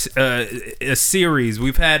 We had a series.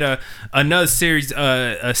 We've had another series,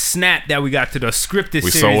 a Snap that we got to the scripted series.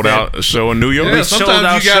 We sold out a show in New York. Yeah,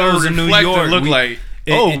 sometimes you got to reflect and look like,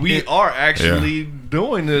 we are actually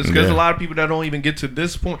doing this, because a lot of people that don't even get to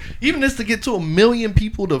this point, even just to get to 1 million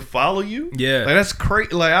people to follow you, like, that's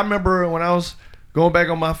crazy. Like, I remember when I was going back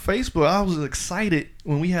on my Facebook, I was excited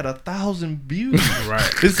when we had 1,000 views.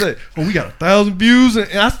 Right. It's like, we got 1,000 views,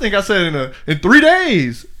 and I think I said in 3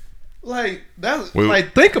 days. Like, that's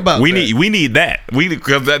think about we that. We need that.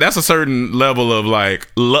 Because that's a certain level of like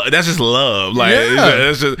that's just love. Like,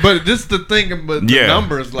 that's just. But just the thing about the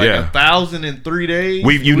numbers, like 1,000 in 3 days.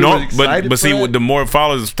 But see, with the more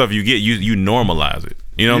followers and stuff you get, you normalize it.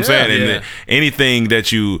 You know what I'm saying? And anything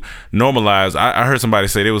that you normalize, I heard somebody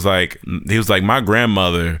say he was like, my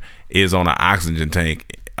grandmother is on an oxygen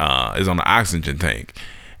tank.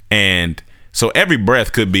 And so every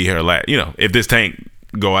breath could be her last. If this tank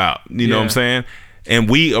go out, you know what I'm saying? And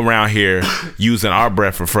we around here using our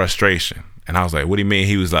breath for frustration. And I was like, what do you mean?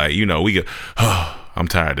 He was like, we go, I'm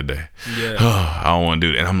tired today. I don't want to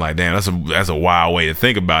do that. And I'm like, damn, that's a wild way to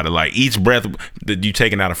think about it. Like, each breath that you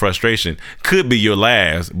taking out of frustration could be your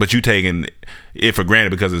last, but you taking it for granted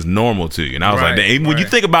because it's normal to you. And I was like, damn, when you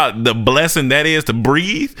think about the blessing that is to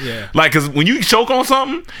breathe, like, because when you choke on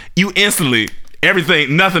something, you instantly,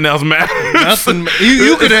 nothing else matters.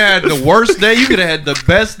 You could have had the worst day. You could have had the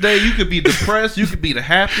best day. You could be depressed. You could be the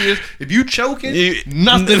happiest. If you choking,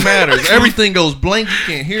 nothing matters. Everything goes blank. You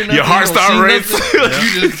can't hear nothing. Your heart start racing.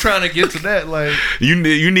 You just trying to get to that. Like,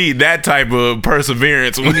 you need that type of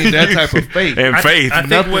perseverance. You need that type of faith. And faith. I think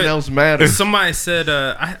nothing else matters. Somebody said,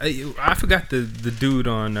 I forgot the dude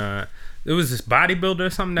on. It was this bodybuilder or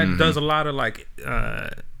something that does a lot of like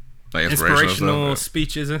inspirational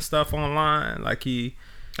speeches and stuff online. Like, he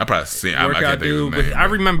I probably seen. I workout can't think dude. of his But name, I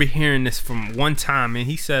remember hearing this from one time, and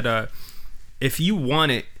he said, "If you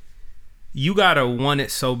want it, you gotta want it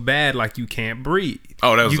so bad like you can't breathe.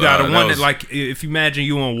 Oh, that was you gotta that want was, it like if you imagine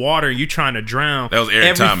you in water and you trying to drown. That was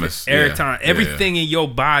Eric Thomas. Eric Thomas. Everything in your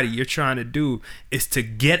body you're trying to do is to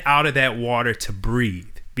get out of that water to breathe.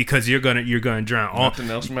 Because you're gonna drown. Nothing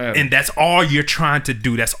else matters. And that's all you're trying to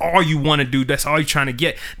do. That's all you want to do. That's all you're trying to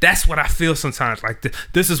get. That's what I feel sometimes. Like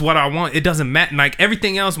this is what I want. It doesn't matter. Like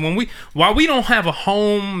everything else, while we don't have a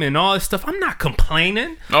home and all this stuff, I'm not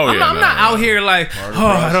complaining. I'm not out here like,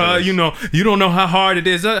 you know, you don't know how hard it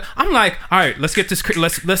is. I'm like, all right, let's get this.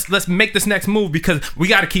 Let's make this next move because we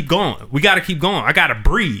got to keep going. We got to keep going. I got to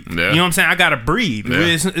breathe. Yeah. You know what I'm saying? I got to breathe.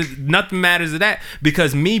 Yeah. Nothing matters to that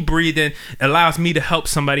because me breathing allows me to help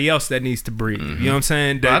somebody else that needs to breathe. You know what I'm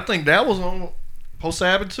saying? I think that was on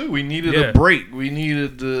post-Sabbath too. We needed a break. We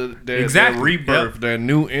needed that rebirth, that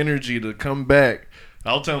new energy to come back.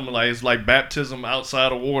 I'll tell them like it's like baptism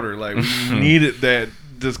outside of water. Like we needed that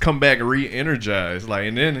just come back and re-energize. Like,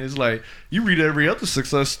 and then it's like you read every other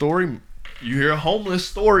success story. You hear a homeless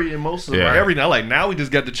story in most of everything. Like now we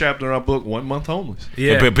just got the chapter in our book, 1 month homeless.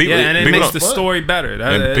 Yeah, and it makes the story better.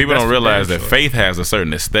 And people don't realize that faith has a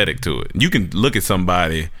certain aesthetic to it. You can look at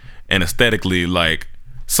somebody and aesthetically like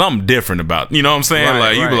something different about, you know what I'm saying?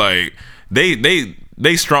 Like you be like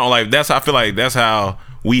they strong. Like that's I feel like that's how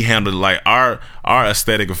we handle it. Like our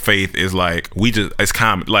aesthetic of faith is like it's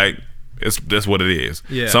common. Like that's what it is.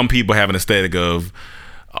 Yeah. Some people have an aesthetic of,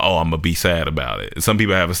 oh, I'm gonna be sad about it. Some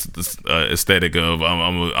people have a aesthetic of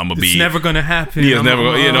I'm gonna be. It's never gonna happen. Yeah, it's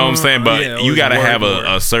never. You know what I'm saying? But you gotta have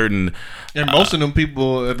a certain. And most of them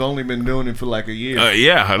people have only been doing it for like a year.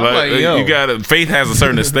 You gotta. Faith has a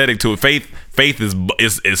certain aesthetic to it. Faith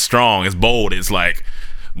is strong. It's bold. It's like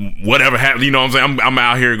whatever happens. You know what I'm saying? I'm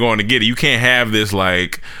out here going to get it. You can't have this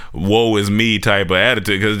like woe is me type of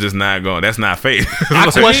attitude because it's just not going. That's not faith.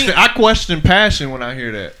 I question passion when I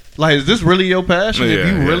hear that. Like, is this really your passion? If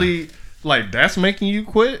you really like, that's making you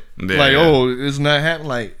quit. Oh, it's not happening.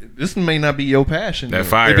 Like, this may not be your passion. That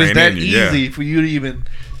fire if it's ain't that in you, easy for you to even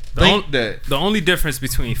think that. The only difference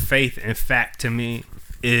between faith and fact to me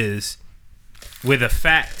is, with a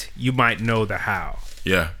fact, you might know the how.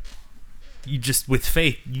 Yeah. With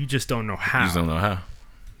faith, you just don't know how. You just don't know how.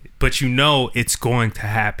 But you know it's going to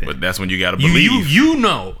happen. But that's when you got to believe. You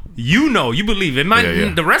believe. It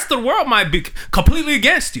might. The rest of the world might be completely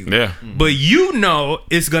against you. Yeah. But you know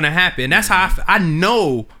it's going to happen. That's how I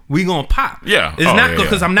know we going to pop. Yeah. It's not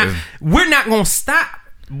because we're not going to stop.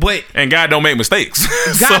 And God don't make mistakes.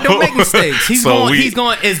 God don't make mistakes. He's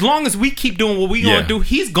going. As long as we keep doing what we going to do,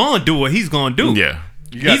 He's going to do what He's going to do. Yeah.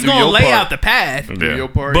 He's going to lay out the path. Yeah. Your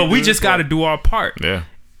part, but we just got to do our part. Yeah.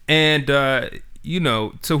 And you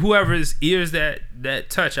know, to whoever's ears that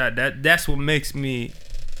touch, that's what makes me.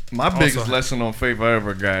 My biggest lesson on faith I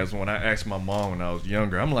ever got is when I asked my mom when I was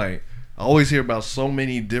younger. I'm like, I always hear about so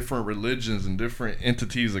many different religions and different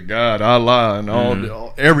entities of God, Allah, and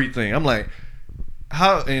all everything. I'm like,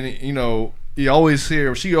 how? And you know, you always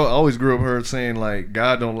hear. She always grew up her saying like,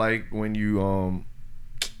 God don't like when you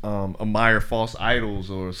admire false idols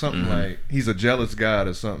or something like He's a jealous God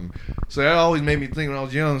or something. So that always made me think when I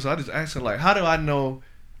was young. So I just asked her like, how do I know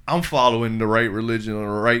I'm following the right religion or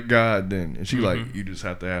the right God then? And she like, you just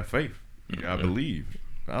have to have faith. You gotta believe.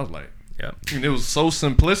 And I was like, yeah. And it was so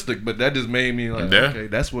simplistic, but that just made me like, okay,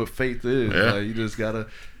 that's what faith is. Yeah. Like, you just gotta,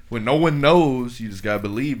 when no one knows, you just gotta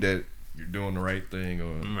believe that you're doing the right thing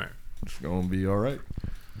or it's gonna be all right.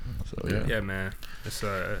 So yeah, man.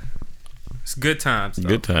 It's good times. Though.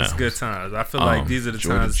 Good times. It's good times. I feel like these are the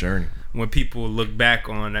times when people look back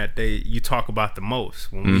on that you talk about the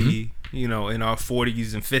most. When we, you know, in our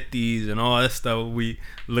 40s and 50s and all that stuff, we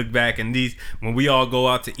look back and when we all go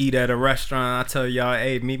out to eat at a restaurant, I tell y'all,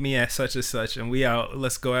 hey, meet me at such and such, and we out,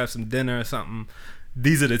 let's go have some dinner or something.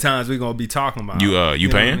 These are the times we're gonna be talking about. You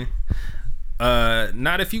paying? Know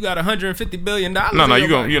not if you got $150 billion. No,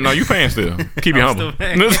 you paying still. Keep you humble. He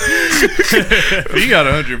got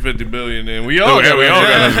 $150 billion, and we all got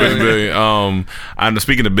 $150 billion. I'm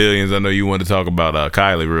speaking of billions. I know you wanted to talk about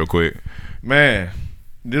Kylie real quick. Man,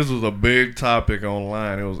 this was a big topic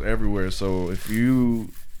online. It was everywhere. So if you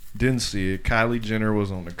didn't see it, Kylie Jenner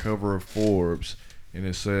was on the cover of Forbes, and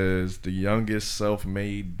it says the youngest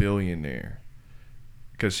self-made billionaire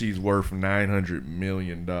because she's worth $900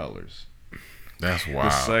 million. That's wild. The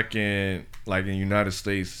second, like in the United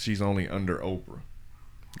States, she's only under Oprah.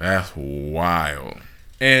 That's wild.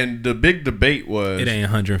 And the big debate was... It ain't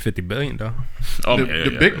 $150 billion, though.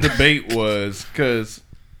 The big debate was, because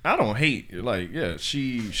I don't hate, like, yeah,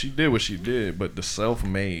 she did what she did, but the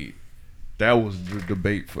self-made, that was the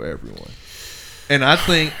debate for everyone. And I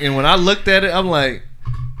think, and when I looked at it, I'm like,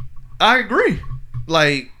 I agree.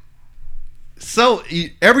 Like, so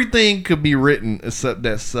everything could be written except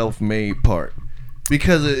that self-made part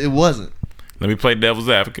because it wasn't. Let me play devil's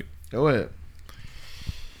advocate. Go ahead.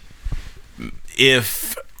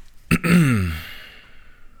 If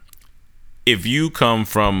you come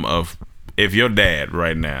from if your dad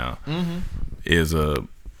right now is a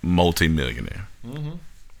multi-millionaire,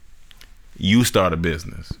 you start a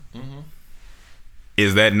business,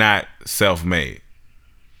 is that not self-made?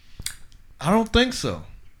 I don't think so.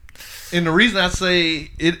 And the reason I say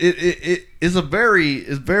it is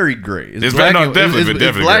very gray. It's black, definitely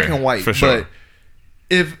black gray, and white. for sure. But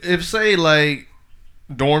if say like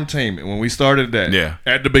Dormtainment, when we started that,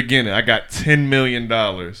 at the beginning, I got $10 million.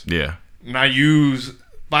 Yeah. And I used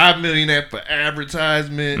 $5 million for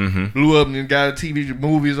advertisement, blew up and got TV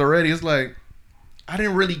movies already. It's like I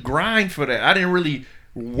didn't really grind for that. I didn't really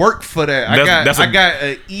work for that. I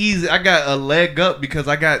got a leg up because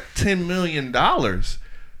I got $10 million.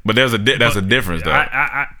 But that's a difference though.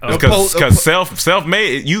 Because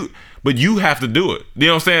self-made, but you have to do it. You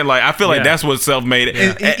know what I'm saying? Like I feel like that's what self-made.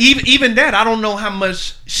 And even that, I don't know how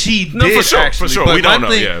much she did. No, for sure, actually, for sure. But We don't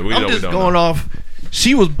know. I'm just going off.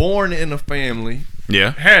 She was born in a family.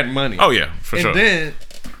 Yeah, had money. Oh yeah, for sure. And then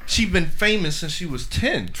she been famous since she was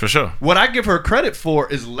 10. For sure. What I give her credit for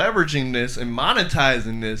is leveraging this and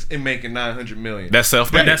monetizing this and making $900 million. That's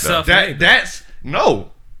self-made. That's self-made. That's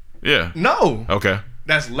no. Yeah. No. Okay.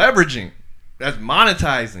 That's leveraging. That's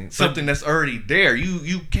monetizing something that's already there.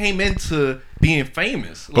 You came into being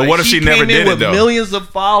famous. But what if she never did it though? Millions of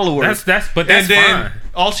followers. That's then fine.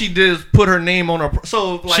 All she did is put her name on her.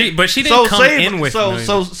 So like, but she didn't come in with.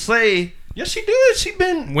 Yes, she did. She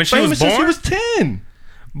been when she famous was born? Since she was 10.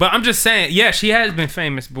 But I'm just saying, yeah, she has been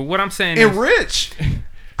famous. But what I'm saying and is rich.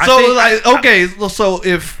 So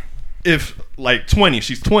if like 20,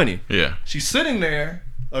 she's 20. Yeah, she's sitting there.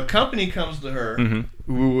 A company comes to her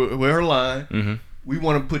with her line. We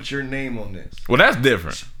want to put your name on this. Well, that's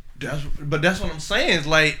different. But that's what I'm saying. It's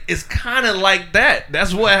like it's kind of like that.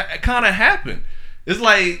 That's what kind of happened. It's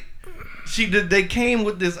like they came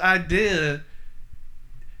with this idea,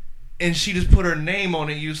 and she just put her name on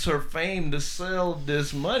it, used her fame to sell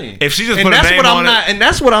this money. If she just put her name on it, and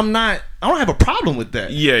that's what I'm not. I don't have a problem with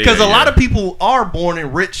that. Yeah, because a lot of people are born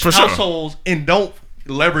in rich households and don't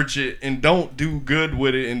leverage it and don't do good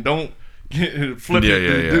with it and don't flip it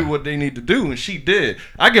to do what they need to do, and she did.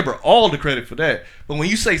 I give her all the credit for that. But when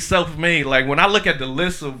you say self-made, like when I look at the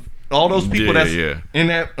list of all those people that's in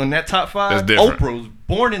that top 5, Oprah was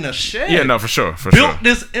born in a shed. Yeah, no, for sure. Built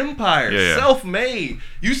this empire, self-made.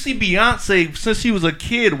 You see Beyonce since she was a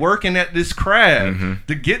kid working at this craft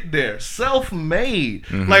to get there, self-made.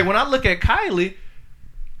 Like when I look at Kylie,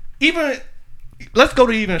 even. Let's go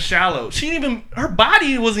to even shallow. Her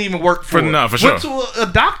body wasn't even worked for. No, for sure. Went to a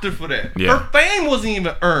doctor for that. Yeah. Her fame wasn't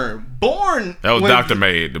even earned. Born. That was doctor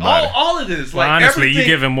made. The body. All of this. Well, like honestly, you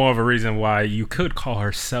give him more of a reason why you could call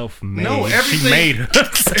her self-made. No, everything. She made her.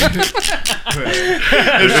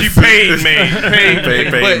 She paid made.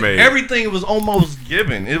 But everything was almost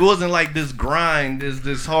given. It wasn't like this grind,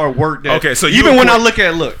 this hard work. Okay, so even when I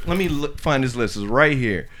look, let me find this list. It's right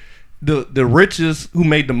here. The richest who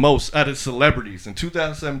made the most out of celebrities in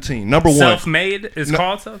 2017. Number one. Self-made is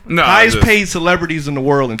called self-made? No, highest paid celebrities in the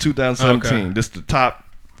world in 2017. Okay. This is the top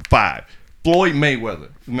 5. Floyd Mayweather,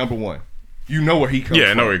 number 1. You know where he comes from. Yeah,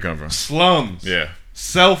 I know where he comes from. Slums. Yeah.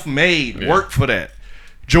 Self-made. Worked for that.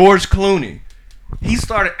 George Clooney. He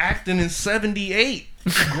started acting in 78.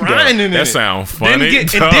 Grinding in it. That sounds funny.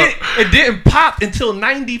 It didn't pop until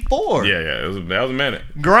 94. Yeah. That was a minute.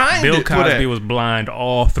 Grinded. Bill Cosby was blind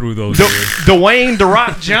all through those years. Dwayne "The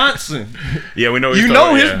Rock" Johnson. Yeah, we know.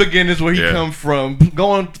 His beginnings where he come from,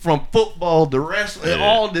 going from football to wrestling,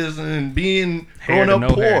 all this, and growing up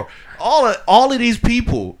poor. Hair. All of these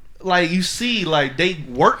people, like you see, like they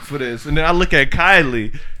work for this, and then I look at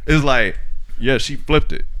Kylie, it's like. Yeah, she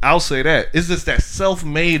flipped it. I'll say that. It's just that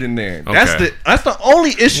self-made in there. Okay. That's the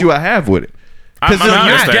only issue I have with it. Because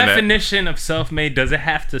your definition of self-made, does it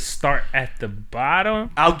have to start at the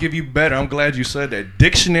bottom? I'll give you better. I'm glad you said that.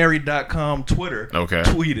 Dictionary.com Twitter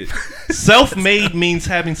tweeted. Self-made means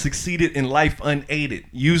having succeeded in life unaided.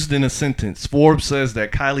 Used in a sentence. Forbes says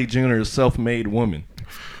that Kylie Jenner is a self-made woman.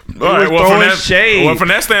 All right, from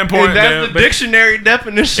that standpoint, that's the dictionary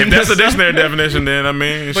definition. If that's the dictionary definition, then I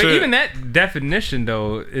mean, but even that definition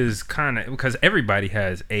though is kind of because everybody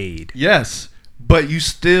has aid. Yes, but you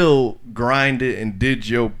still grinded and did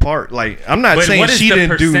your part. Like I'm not saying she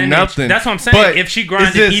didn't do nothing. That's what I'm saying. If she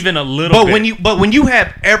grinded even a little, but when you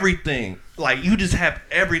have everything, like you just have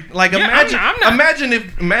every like imagine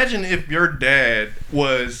if your dad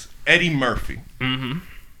was Eddie Murphy.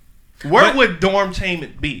 Mm-hmm. Where would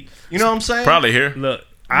Dormtainment be? You know what I'm saying? Probably here. Look,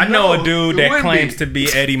 I know a dude that claims to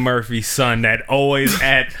be Eddie Murphy's son that always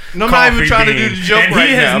at no, I'm not even trying to do the joke right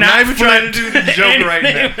now. I'm not even trying to do the joke right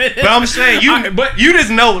now. But I'm saying you just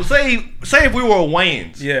know. Say if we were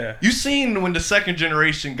Wayans. Yeah. You seen when the second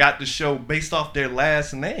generation got the show based off their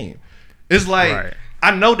last name. It's like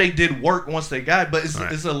I know they did work once they got it, but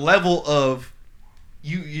it's a level of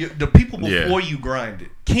you the people before you grinded.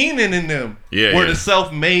 Keenan and them were the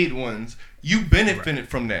self-made ones. You benefited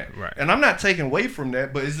from that. Right. And I'm not taking away from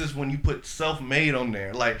that, but it's just when you put self-made on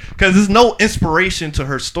there. Like, because there's no inspiration to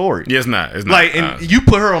her story. Yeah, it's not. It's not. Like, and you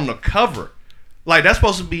put her on the cover. Like, that's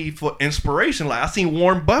supposed to be for inspiration. Like, I seen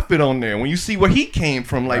Warren Buffett on there. When you see where he came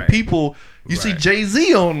from, like, people, you see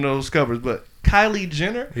Jay-Z on those covers, but Kylie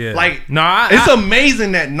Jenner? Yeah. Like, it's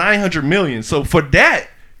amazing that 900 million. So, for that,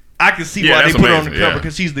 I can see why they put her on the cover,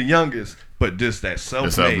 because she's the youngest. But just that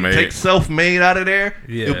self-made. Take self-made out of there,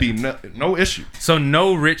 it'll be no issue. So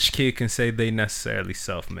no rich kid can say they necessarily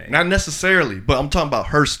self-made. Not necessarily, but I'm talking about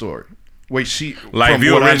her story. Wait, like if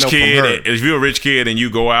you're a rich kid, and you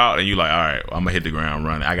go out and you like, all right, I'm gonna hit the ground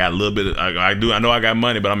running. I got a little bit. I know I got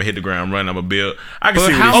money, but I'm gonna hit the ground running. I'm gonna build. I can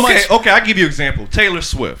see how much. Okay, I'll give you an example. Taylor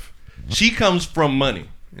Swift. She comes from money.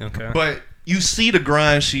 Okay, but you see the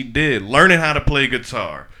grind she did, learning how to play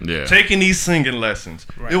guitar, taking these singing lessons.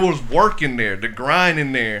 Right. It was work in there, the grind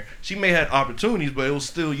in there. She may have opportunities, but it was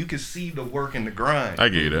still, you could see the work and the grind. I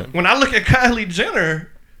get that. When I look at Kylie Jenner,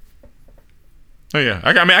 I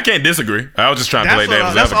mean, I can't disagree. I was just trying to play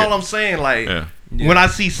devil's advocate. That's all I'm saying. Like, when I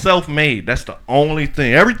see self-made, that's the only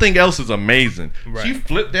thing. Everything else is amazing. Right. She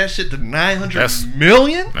flipped that shit to 900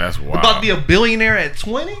 million. That's wild. About to be a billionaire at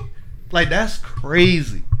 20. Like, that's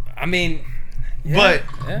crazy. I mean, but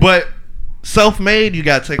self-made, you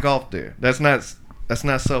gotta take off there. That's not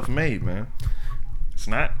self-made, man. It's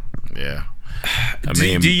not. Yeah.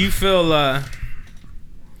 Do you feel I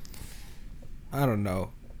don't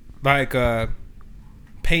know, like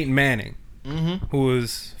Peyton Manning,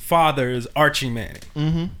 whose father is Archie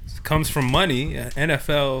Manning, comes from money,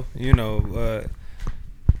 NFL,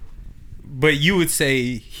 but you would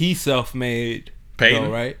say he's self-made,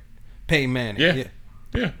 Peyton, right? Peyton Manning,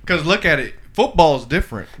 yeah. Because look at it. Football is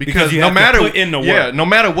different because no matter no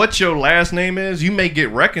matter what your last name is, you may get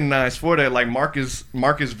recognized for that. Like Michael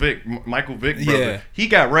Vick, brother, he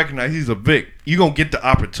got recognized. He's a Vick. You gonna get the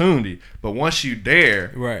opportunity, but once you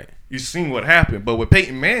there, you seen what happened. But with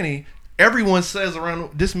Peyton Manning, everyone says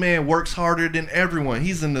around this man works harder than everyone.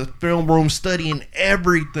 He's in the film room studying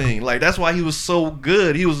everything. Like that's why he was so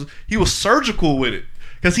good. He was surgical with it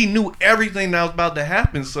because he knew everything that was about to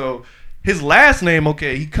happen. So. His last name,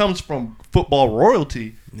 he comes from football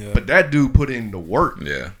royalty, but that dude put in the work.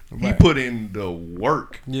 Yeah, he put in the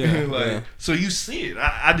work. Yeah, so you see it.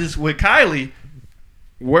 I just with Kylie,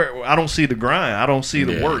 where I don't see the grind, I don't see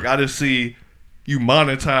the work. I just see you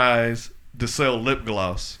monetize to sell lip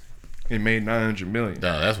gloss. It made 900 million.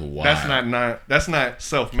 No, that's wild. That's not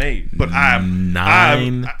self-made. But I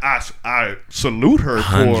salute her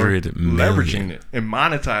for leveraging it and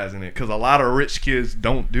monetizing it because a lot of rich kids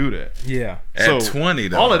don't do that. Yeah. At 20,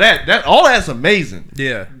 though. All of that's amazing.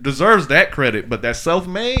 Yeah. Deserves that credit, but that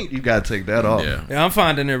self-made, you gotta take that off. Yeah, I'm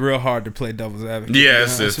finding it real hard to play devil's advocate. Yeah,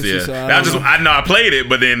 I played it,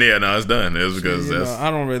 but then it's done. It was because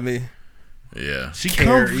I don't really. Yeah, she been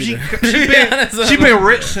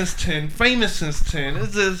rich since 10, famous since 10.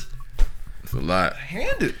 It's a lot.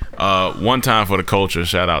 Handed. One time for the culture.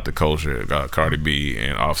 Shout out to culture. Cardi B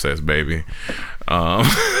and Offset's baby.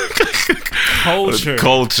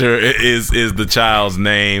 Culture is the child's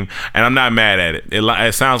name, and I'm not mad at it.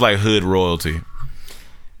 It sounds like hood royalty.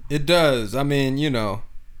 It does. I mean,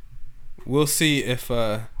 we'll see if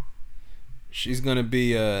she's gonna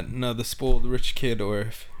be another spoiled rich kid or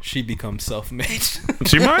if she becomes self-made.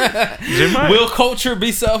 She might. Will culture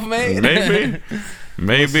be self-made?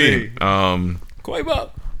 Maybe. Quavo.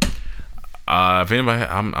 If anybody,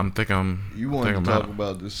 I'm thinking. You want to talk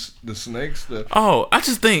about the snake stuff? Oh, I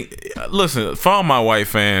just think. Listen, for all my white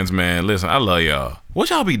fans, man. Listen, I love y'all. What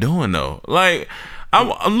y'all be doing though? Like,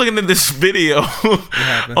 I'm looking at this video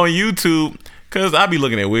on YouTube because I be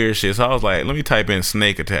looking at weird shit. So I was like, let me type in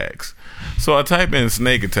snake attacks. So I type in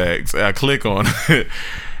snake attacks. I click on it,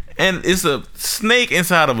 and it's a snake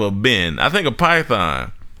inside of a bin. I think a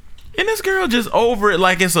python, and this girl just over it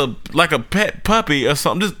like it's a pet puppy or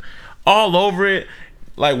something, just all over it,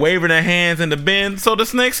 like waving her hands in the bin. So the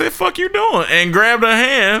snake said, "Fuck you doing?" and grabbed her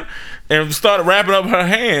hand and started wrapping up her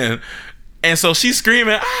hand. And so she's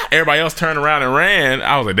screaming. Everybody else turned around and ran.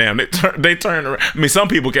 I was like, damn, they turned around. I mean, some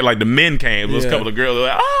people came, like the men came. There was a couple of girls that were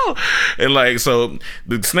like, oh. And like, so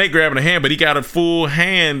the snake grabbing a hand, but he got a full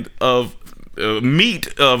hand of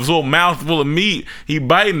meat, of his little mouth full of meat. He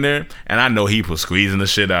biting her, and I know he was squeezing the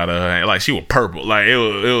shit out of her hand. Like, she was purple. Like, it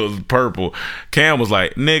was purple. Cam was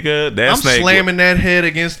like, nigga, that snake. I'm slamming that head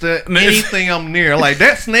against anything I'm near. Like,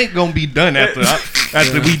 that snake gonna be done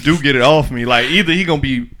after we do get it off me. Like, either he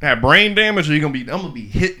gonna have brain damage, or I'm gonna be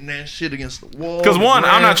hitting that shit against the wall. Because one,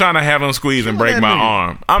 I'm not trying to have him squeeze and break my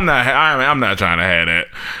arm. I'm not trying to have that.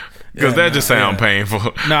 Because that just sounds painful.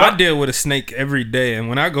 No, I deal with a snake every day, and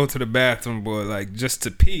when I go to the bathroom, boy, like just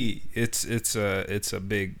to pee, it's a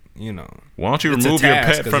big, you know. Why don't you remove your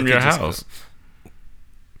pet from your house?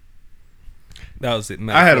 That was it.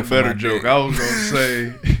 I had a better joke. I was gonna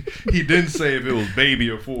say he didn't say if it was baby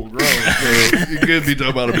or full grown, so you could be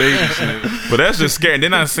talking about a baby snake. But that's just scary.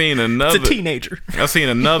 Then I seen another. It's a teenager. I seen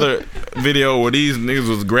another video where these niggas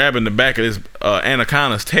was grabbing the back of this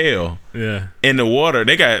anaconda's tail. Yeah. In the water.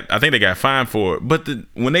 I think they got fined for it. But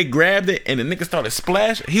when they grabbed it and the nigga started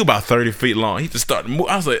splashing, he was about 30 feet long. He just started moving.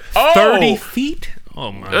 I was like, oh, 30 feet. Oh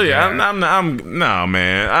my god! Yeah, I'm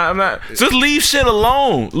man. I'm not. Just leave shit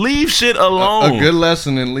alone. Leave shit alone. A good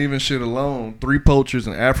lesson in leaving shit alone. 3 poachers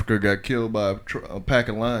in Africa got killed by a pack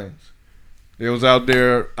of lions. They was out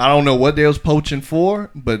there. I don't know what they was poaching for,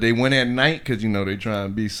 but they went at night because they trying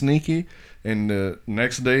to be sneaky. And the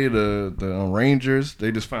next day, the rangers,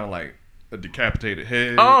 they just found like a decapitated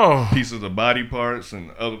head, pieces of body parts,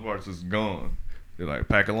 and other parts is gone. They're like,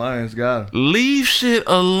 pack of lions got him. Leave shit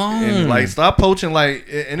alone. And like, stop poaching. Like,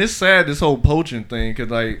 and it's sad, this whole poaching thing,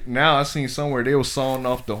 because like now I seen somewhere they were sawing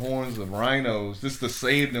off the horns of rhinos just to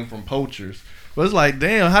save them from poachers. But it's like,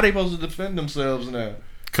 damn, how they supposed to defend themselves now?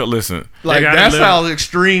 Listen, like that's how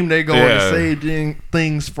extreme they going to save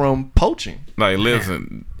things from poaching. Like,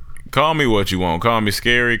 listen, call me what you want. Call me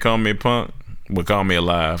scary. Call me punk. But call me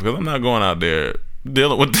alive, because I'm not going out there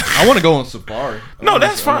dealing with. I want to go on safari. No,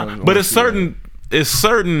 that's fine. But it's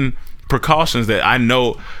certain precautions that I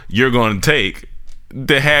know you're going to take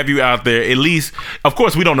to have you out there. At least, of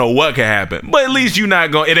course, we don't know what can happen, but at least you're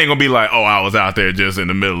not going. It ain't gonna be like, oh, I was out there just in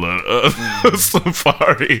the middle of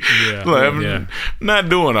safari. I'm not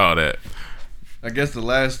doing all that. I guess the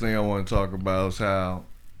last thing I want to talk about is how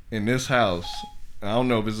in this house, I don't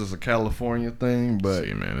know if this is a California thing, but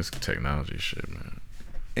see, man, it's technology shit, man.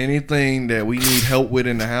 Anything that we need help with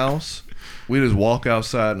in the house, we just walk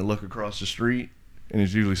outside and look across the street, and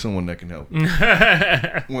it's usually someone that can help.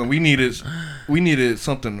 When we needed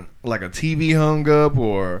something like a TV hung up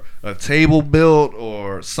or a table built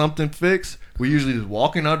or something fixed, we usually just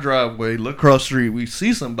walk in our driveway, look across the street, we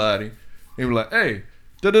see somebody, and we're like, hey,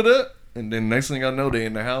 da-da-da. And then next thing I know, they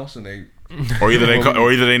in the house and they... or either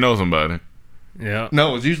they know somebody. Yeah.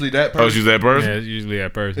 No, it's usually that person. Oh, it's usually that person? Yeah, it's usually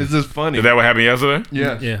that person. It's just funny. Is that what happened yesterday?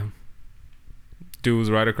 Yeah. Yeah. Dude was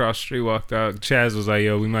right across the street, walked out. Chaz was like,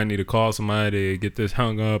 yo, we might need to call somebody to get this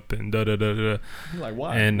hung up and da-da-da-da. Like,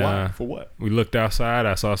 why? And, why? For what? We looked outside.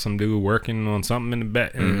 I saw some dude working on something in the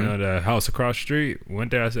back, in the house across the street.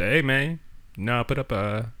 Went there. I said, hey, man, I put up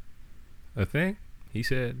a thing? He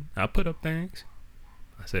said, I'll put up things.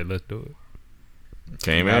 I said, let's do it.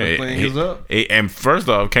 Came in. And first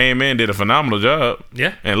off, came in, did a phenomenal job.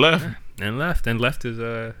 Yeah. And left. And left his...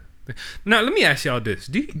 Now, let me ask y'all this.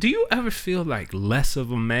 Do you ever feel like less of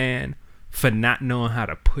a man for not knowing how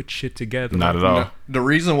to put shit together? Not at all. No. The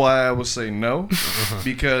reason why I would say no,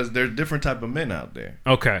 because there's different type of men out there.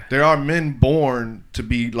 Okay. There are men born to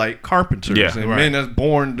be like carpenters, and men that's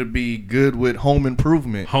born to be good with home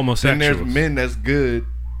improvement. Homosexuals. And there's men that's good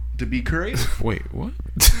to be creative. Wait, what?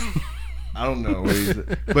 I don't know.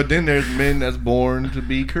 But then there's men that's born to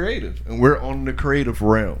be creative, and we're on the creative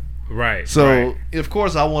realm. Right. So, of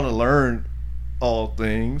course, I want to learn all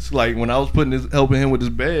things. Like when I was helping him with his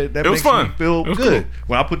bed, that makes me feel good. Cool.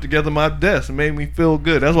 When I put together my desk, it made me feel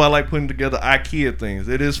good. That's why I like putting together IKEA things.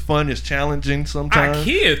 It is fun. It's challenging sometimes.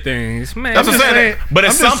 IKEA things, man. That's what I'm saying. But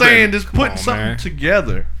it's I'm just saying, just putting something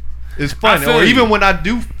together is fun. Or even when I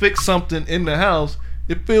do fix something in the house,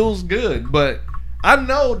 it feels good. But I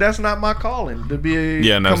know that's not my calling to be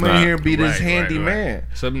come in here and be this handy man.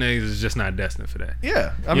 Some niggas is just not destined for that.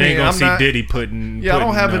 Yeah, I mean, ain't gonna see Diddy putting. Yeah, I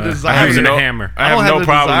don't have a desire. Using a hammer. I have no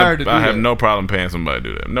problem. I have no problem paying somebody to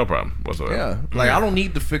do that. No problem whatsoever. Yeah, like I don't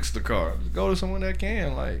need to fix the car. Just go to someone that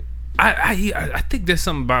can. Like I think there's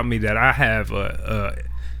something about me that I have a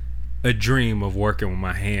dream of working with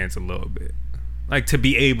my hands a little bit. Like to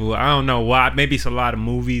be able, I don't know why. Maybe it's a lot of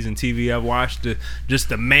movies and TV I've watched. Just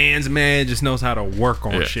the man's man just knows how to work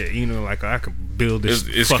on shit. You know, like I could build this.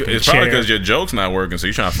 It's fucking probably chair. because your joke's not working, so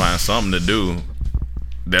you're trying to find something to do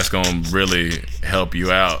that's gonna really help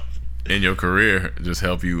you out in your career, just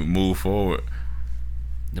help you move forward.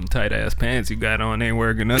 Them tight ass pants you got on ain't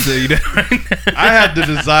working. I'll tell you that right now. I have the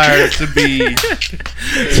desire to be.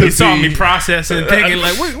 You saw me processing, thinking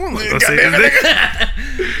like, wait, what am I gonna say this?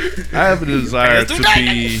 I have a desire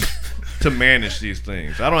to manage these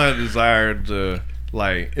things. I don't have a desire to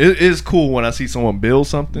like. It is cool when I see someone build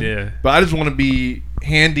something. Yeah. But I just want to be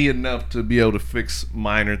handy enough to be able to fix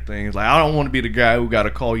minor things. Like I don't want to be the guy who got to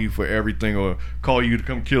call you for everything or call you to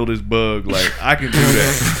come kill this bug. Like I can do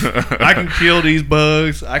that. I can kill these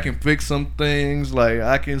bugs. I can fix some things. Like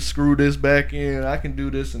I can screw this back in. I can do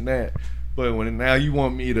this and that. But when now you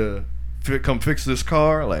want me to come fix this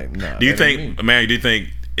car, like nah. Do you think, man? Do you think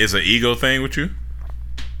it's an ego thing with you?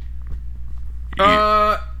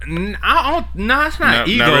 No, it's not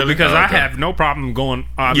ego really? because Oh, okay. I have no problem going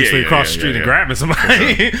obviously Yeah, across the street and grabbing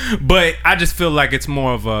somebody. But I just feel like it's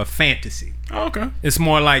more of a fantasy. Oh, okay. It's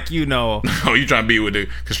more like, you know, Oh, you trying to be with the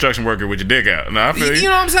construction worker with your dick out? No, I feel you you.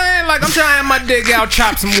 know what I'm saying? Like I'm trying to have my dick out,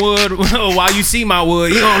 chop some wood while you see my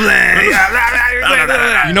wood. You know what I'm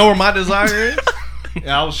saying? You know where my desire is?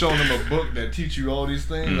 Yeah, I was showing them a book that teach you all these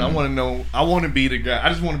things. I want to know. I want to be the guy. I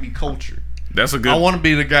just want to be cultured. That's a good. I want to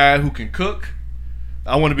be the guy who can cook.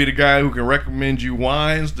 I want to be the guy who can recommend you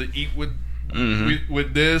wines to eat with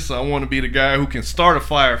this. I want to be the guy who can start a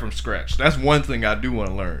fire from scratch. That's one thing I do want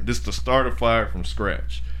to learn. Just to start a fire from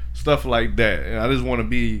scratch. Stuff like that. And I just want to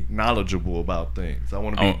be knowledgeable about things. I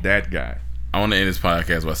want to be that guy. I want to end this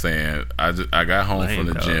podcast by saying I got home from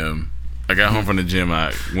the gym. I got home from the gym.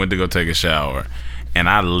 I went to go take a shower, and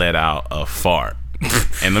I let out a fart.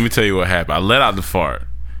 And let me tell you what happened. I let out the fart,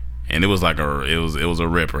 and it was like it was a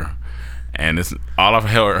ripper. And it's all I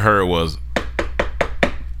heard was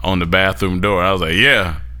on the bathroom door. I was like,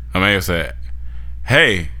 yeah. My man said,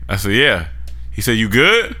 hey. I said, yeah. He said, you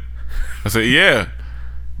good? I said, yeah.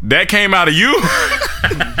 That came out of you?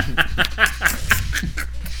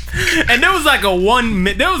 And there was like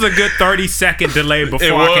there was a good 30-second delay before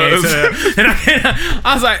I came to that. And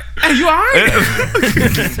I was like, hey, you alright?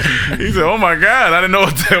 He said, oh my God, I didn't know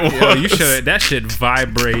what that was. Yo, you should. That shit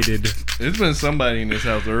vibrated. There's been somebody in this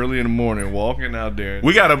house early in the morning walking out there.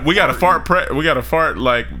 We got a fart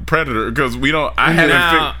like predator because we don't. I haven't.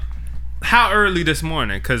 Now, how early this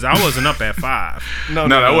morning? Because I wasn't up at 5. No,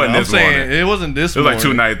 that wasn't this morning. I'm saying it wasn't this It was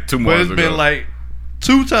morning. like 2 But mornings it's ago. been like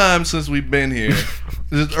 2 times since we've been here.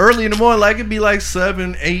 It's early in the morning, like it'd be like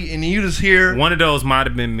 7, 8, and you just hear One of those might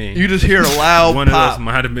have been me. you just hear a loud One of pop. those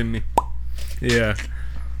might have been me. Yeah.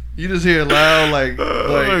 You just hear loud like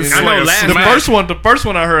it's I know like a last the smack. first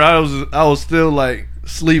one I heard I was still like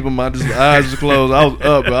sleeping. My eyes was closed. I was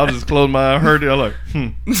up, but I was just closed my eye. I heard it. I was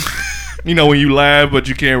like, You know when you laugh, but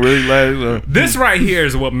you can't really laugh. This right here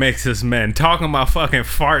is what makes us men. Talking about fucking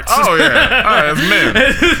farts. Oh yeah, all right, it's men.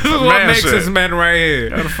 This is what man makes shit. us men right here.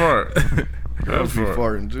 Got a fart. Girls be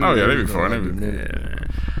farting too. Oh yeah, they be farting.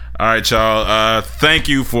 All right, y'all. Thank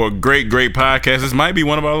you for a great podcast. This might be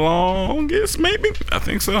one of our longest, maybe. I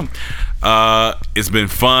think so. It's been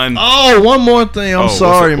fun. Oh, one more thing. I'm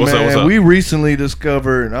sorry, what's man. up? We recently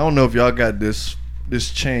discovered. I don't know if y'all got this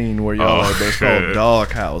chain where y'all are. But it's called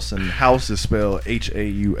Dog House, and house is spelled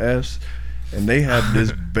Haus, and they have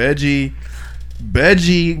this veggie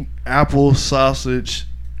apple sausage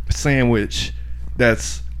sandwich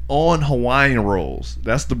that's on Hawaiian rolls.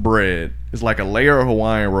 That's the bread. It's like a layer of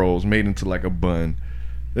Hawaiian rolls made into like a bun.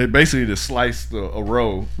 They basically just sliced a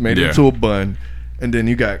roll, made it into a bun, and then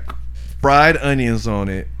you got fried onions on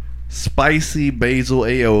it, spicy basil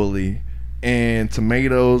aioli, and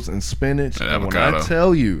tomatoes and spinach. And when I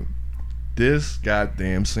tell you, this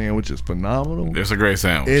goddamn sandwich is phenomenal. It's a great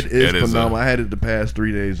sandwich. It is phenomenal. I had it the past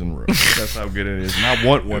 3 days in a row. That's how good it is. And I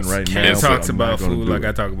want one right now. Ken talks but I'm about not gonna food do like it.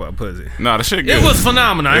 I talk about pussy. Nah, the shit good. It was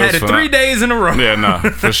phenomenal. I had it 3 days in a row. Yeah, nah,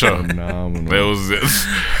 for sure. Phenomenal. It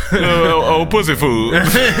was pussy food.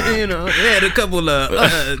 You know, it had a couple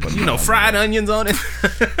of fried onions on it.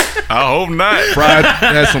 I hope not.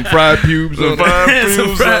 Had some fried pubes on it.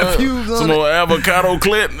 Some fried pubes on some more avocado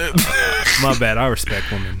clit. My bad. I respect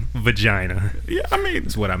women. Vagina. Yeah, I mean,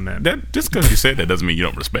 That's what I meant. that just because you said that doesn't mean you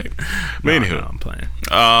don't respect. But anywho, No, I'm playing.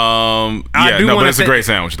 but it's a great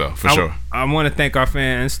sandwich though, for sure. I want to thank our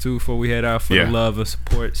fans too for we had for the love and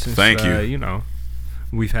support since Thank you.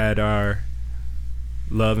 We've had our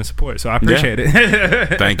love and support, so I appreciate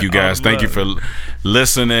it. Thank you guys. Thank you for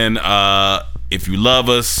listening. If you love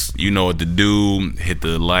us, you know what to do. Hit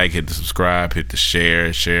the like, hit the subscribe, hit the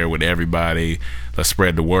share with everybody. Let's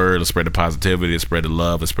spread the word. Let's spread the positivity. Let's spread the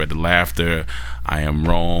love. Let's spread the laughter. I am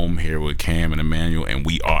Rome, here with Cam and Emmanuel, and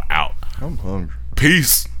we are out. I'm hungry.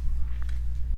 Peace.